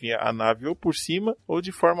você vinha a nave ou por cima ou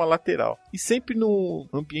de forma lateral. E sempre no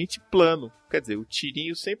ambiente plano. Quer dizer, o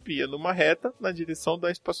tirinho sempre ia numa reta na direção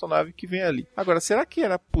da espaçonave que vem ali. Agora, será que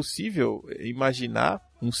era possível imaginar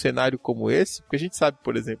um cenário como esse? Porque a gente sabe,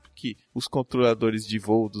 por exemplo, que os controladores de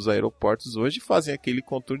voo dos aeroportos hoje fazem aquele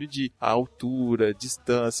controle de altura,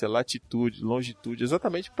 distância, latitude, longitude,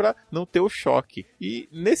 exatamente para não ter o choque. E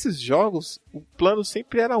nesses jogos, o plano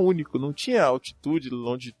sempre era único, não tinha altitude,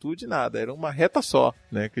 longitude, nada. Era uma reta só,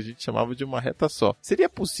 né, que a gente chamava de uma reta só. Seria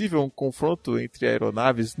possível um confronto entre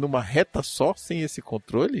aeronaves numa reta só, sem esse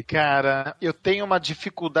controle? Cara, eu tenho uma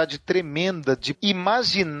dificuldade tremenda de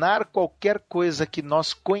imaginar qualquer coisa que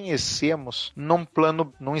nós conhecemos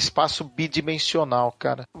num espaço bidimensional,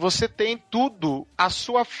 cara. Você tem tudo à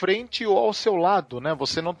sua frente ou ao seu lado, né?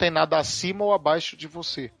 Você não tem nada acima ou abaixo de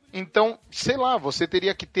você. Então, sei lá, você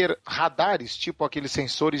teria que ter radares, tipo aqueles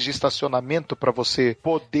sensores de estacionamento, para você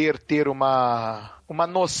poder ter uma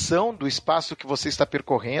noção do espaço que você está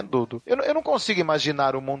percorrendo. Eu não consigo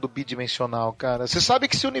imaginar um mundo bidimensional, cara. Você sabe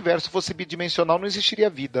que se o universo fosse bidimensional, não existiria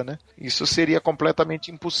vida, né? Isso seria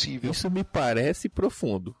completamente impossível. Isso me parece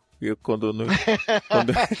profundo.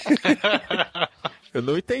 Eu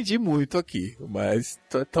não entendi muito aqui, mas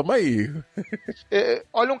tamo aí.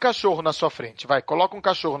 Olha um cachorro na sua frente, vai, coloca um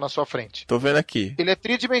cachorro na sua frente. Tô vendo aqui. Ele é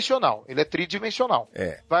tridimensional.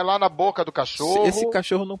 É. Vai lá na boca do cachorro. Esse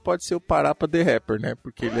cachorro não pode ser o Parapa The Rapper, né?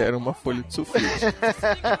 Porque ele era uma folha de sulfite.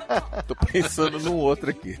 Tô pensando num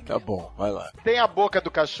outro aqui. Tá bom, vai lá. Tem a boca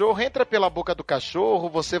do cachorro, entra pela boca do cachorro,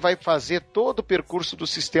 você vai fazer todo o percurso do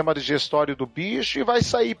sistema digestório do bicho e vai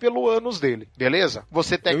sair pelo ânus dele, beleza?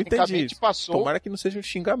 Você tecnicamente passou... Tomara que não seja um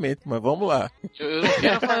xingamento, mas vamos lá. Eu não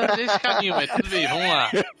quero fazer esse caminho, mas tudo bem, vamos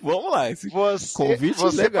lá. Vamos lá, esse convite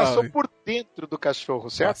você legal. Passou hein? por dentro do cachorro,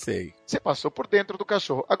 certo? Passei. Você passou por dentro do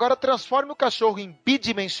cachorro. Agora transforme o cachorro em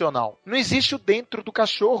bidimensional. Não existe o dentro do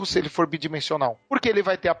cachorro se ele for bidimensional. Porque ele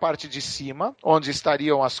vai ter a parte de cima, onde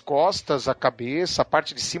estariam as costas, a cabeça, a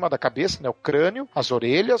parte de cima da cabeça, né, o crânio, as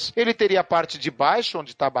orelhas. Ele teria a parte de baixo,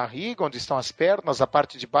 onde está a barriga, onde estão as pernas, a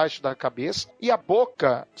parte de baixo da cabeça. E a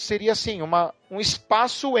boca seria assim, um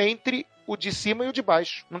espaço entre o de cima e o de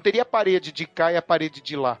baixo. Não teria a parede de cá e a parede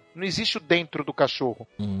de lá. Não existe o dentro do cachorro.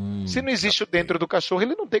 Se não existe o dentro do cachorro,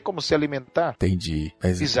 ele não tem como se alimentar. Entendi.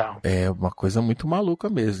 Mas bizarro. É uma coisa muito maluca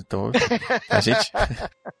mesmo. Então, a gente...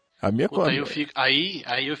 A minha Puta, aí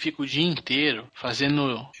eu fico o dia inteiro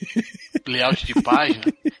fazendo layout de página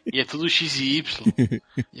e é tudo X e Y.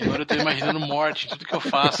 E agora eu tô imaginando morte em tudo que eu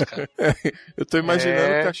faço, cara. Eu tô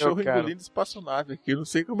imaginando o cachorro engolindo espaçonave aqui. Eu não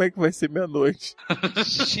sei como é que vai ser meia-noite.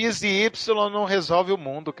 X e Y não resolve o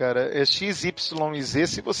mundo, cara. É X, Y e Z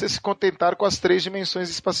se você se contentar com as 3 dimensões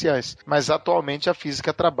espaciais. Mas atualmente a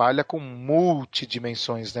física trabalha com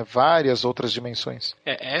multidimensões, né? Várias outras dimensões.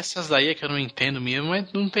 Essas daí é que eu não entendo mesmo,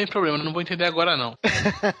 mas não tem problema, não vou entender agora não.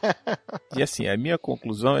 E assim, a minha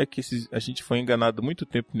conclusão é que a gente foi enganado muito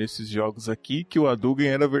tempo nesses jogos aqui que o Hadouken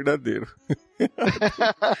era verdadeiro.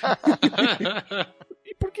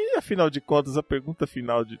 E por que, afinal de contas, a pergunta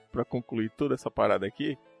final pra concluir toda essa parada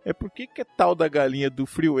aqui é por que a tal da galinha do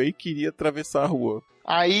Freeway queria atravessar a rua?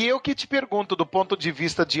 Aí eu que te pergunto, do ponto de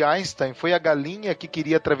vista de Einstein, foi a galinha que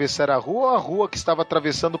queria atravessar a rua ou a rua que estava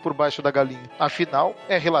atravessando por baixo da galinha? Afinal,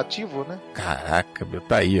 é relativo, né? Caraca, meu,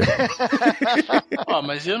 tá aí, ó. Ó,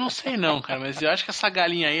 mas eu não sei não, cara, mas eu acho que essa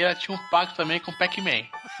galinha aí, ela tinha um pacto também com o Pac-Man.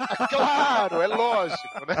 Claro, é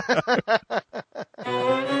lógico, né?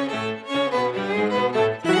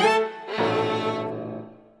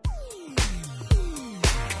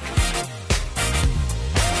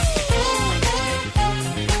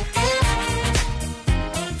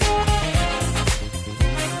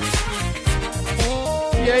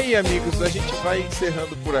 E aí, amigos, a gente vai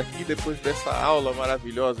encerrando por aqui depois dessa aula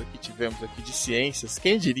maravilhosa que tivemos aqui de ciências.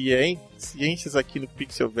 Quem diria, hein? Ciências aqui no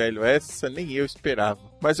Pixel Velho, essa nem eu esperava.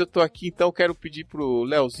 Mas eu tô aqui, então quero pedir pro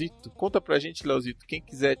Leozito, conta pra gente, Leozito, quem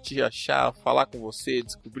quiser te achar, falar com você,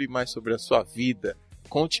 descobrir mais sobre a sua vida.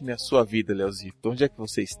 Conte-me a sua vida, Leozito. Onde é que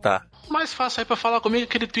você está? Mais fácil aí pra falar comigo,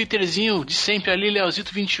 aquele Twitterzinho de sempre ali,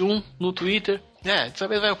 Leozito21 no Twitter. Dessa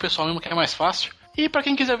vez vai o pessoal mesmo que é mais fácil. E pra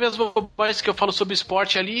quem quiser ver as bobagens que eu falo sobre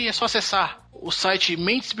esporte ali, é só acessar o site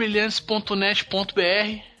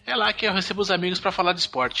mentesbrilhantes.net.br. É lá que eu recebo os amigos pra falar de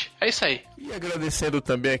esporte. É isso aí. E agradecendo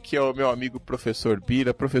também aqui ao meu amigo professor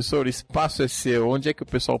Bira. Professor, o espaço é seu. Onde é que o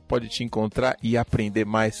pessoal pode te encontrar e aprender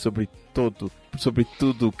mais sobre tudo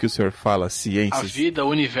que o senhor fala, ciências? A vida, o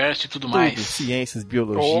universo e tudo mais. Ciências,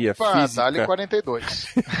 biologia, Opa, física. Dali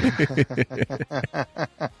 42.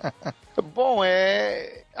 Bom,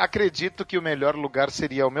 acredito que o melhor lugar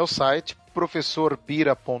seria o meu site,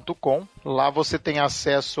 professorbira.com. Lá você tem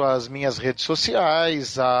acesso às minhas redes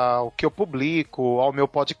sociais, ao que eu publico, ao meu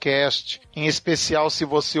podcast. Em especial, se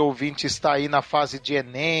você ouvinte está aí na fase de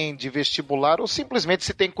Enem, de vestibular, ou simplesmente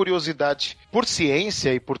se tem curiosidade por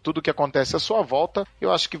ciência e por tudo que acontece à sua volta,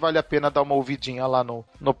 eu acho que vale a pena dar uma ouvidinha lá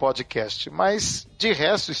no podcast. Mas, de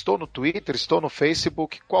resto, estou no Twitter, estou no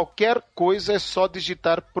Facebook, qualquer coisa é só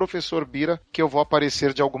digitar Professor Bira que eu vou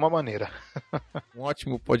aparecer de alguma maneira. Um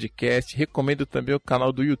ótimo podcast. Recomendo também o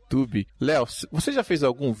canal do YouTube. Léo, você já fez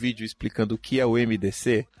algum vídeo explicando o que é o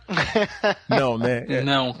MDC? Não, né?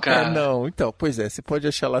 Não, cara. Não, então, pois é, você pode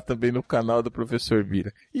achar lá também no canal do Professor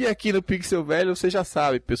Bira. E aqui no Pixel Velho, você já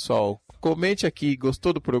sabe, pessoal. Comente aqui,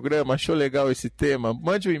 gostou do programa? Achou legal esse tema?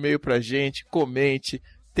 Mande um e-mail pra gente, comente.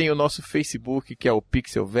 Tem o nosso Facebook, que é o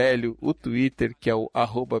Pixel Velho, o Twitter, que é o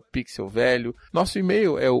 @pixelvelho. Nosso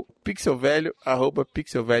e-mail é o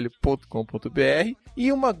pixelvelho@pixelvelho.com.br. E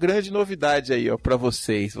uma grande novidade aí, ó, pra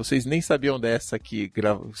vocês. Vocês nem sabiam dessa aqui,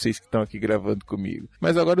 vocês que estão aqui gravando comigo.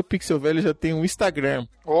 Mas agora o Pixel Velho já tem um Instagram.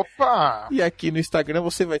 Opa! E aqui no Instagram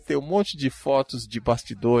você vai ter um monte de fotos de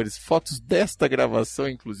bastidores, fotos desta gravação,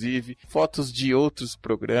 inclusive, fotos de outros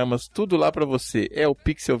programas, tudo lá pra você. É o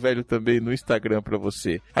Pixel Velho também no Instagram pra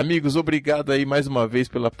você. Amigos, obrigado aí mais uma vez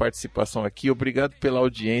pela participação aqui, obrigado pela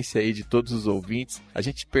audiência aí de todos os ouvintes. A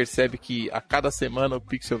gente percebe que a cada semana o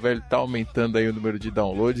Pixel Velho tá aumentando aí o número de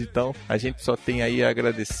downloads, então a gente só tem aí a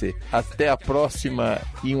agradecer. Até a próxima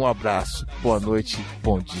e um abraço. Boa noite,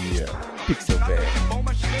 bom dia. Pixel Velho.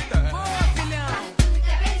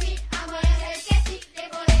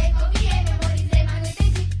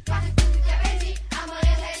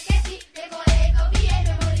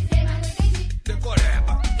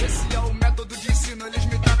 Esse é o método de ensino, eles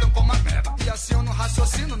me tratam como a meba. E assim eu não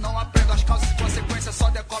raciocino, não aprendo as causas e consequências, só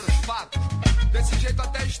decoro os fatos. Desse jeito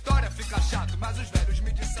até a história fica chato, mas os velhos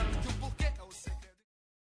me disseram que o porquê é o segredo.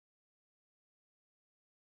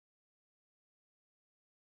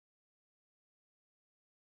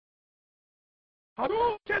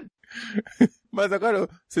 Mas agora,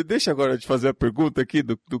 você deixa agora de fazer a pergunta aqui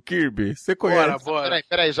do Kirby? Você conhece? Bora.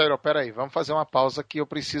 Peraí, Jairo, peraí. Vamos fazer uma pausa que eu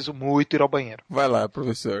preciso muito ir ao banheiro. Vai lá,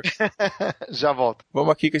 professor. Já volto.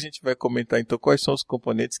 Vamos aqui que a gente vai comentar então quais são os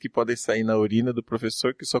componentes que podem sair na urina do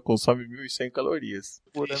professor que só consome 1.100 calorias.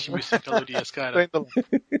 Ixi, 1.100 calorias, Tô cara. indo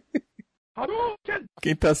lá.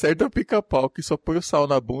 Quem tá certo é o pica-pau, que só põe o sal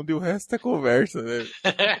na bunda e o resto é conversa, né?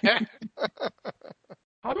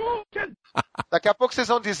 Daqui a pouco vocês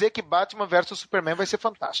vão dizer que Batman vs Superman vai ser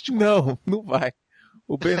fantástico. Não, não vai.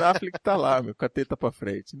 O Ben Affleck tá lá, meu, com a teta pra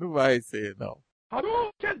frente. Não vai ser, não.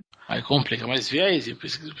 Aí complica, mas vê aí,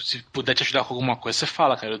 se puder te ajudar com alguma coisa, você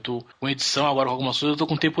fala, cara. Eu tô com edição agora com algumas coisas, eu tô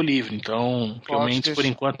com tempo livre. Então, realmente, por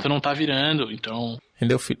enquanto, não tá virando. Então.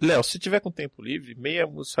 Entendeu, filho? Léo, se tiver com tempo livre, meia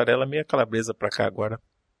mussarela, meia calabresa pra cá agora.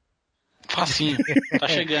 Facinho, tá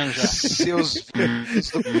chegando já. Seus.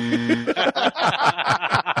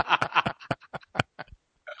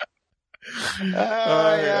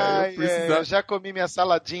 Ai, eu já comi minha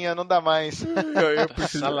saladinha, não dá mais. Eu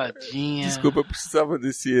precisava... Saladinha. Desculpa, eu precisava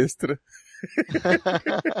desse extra.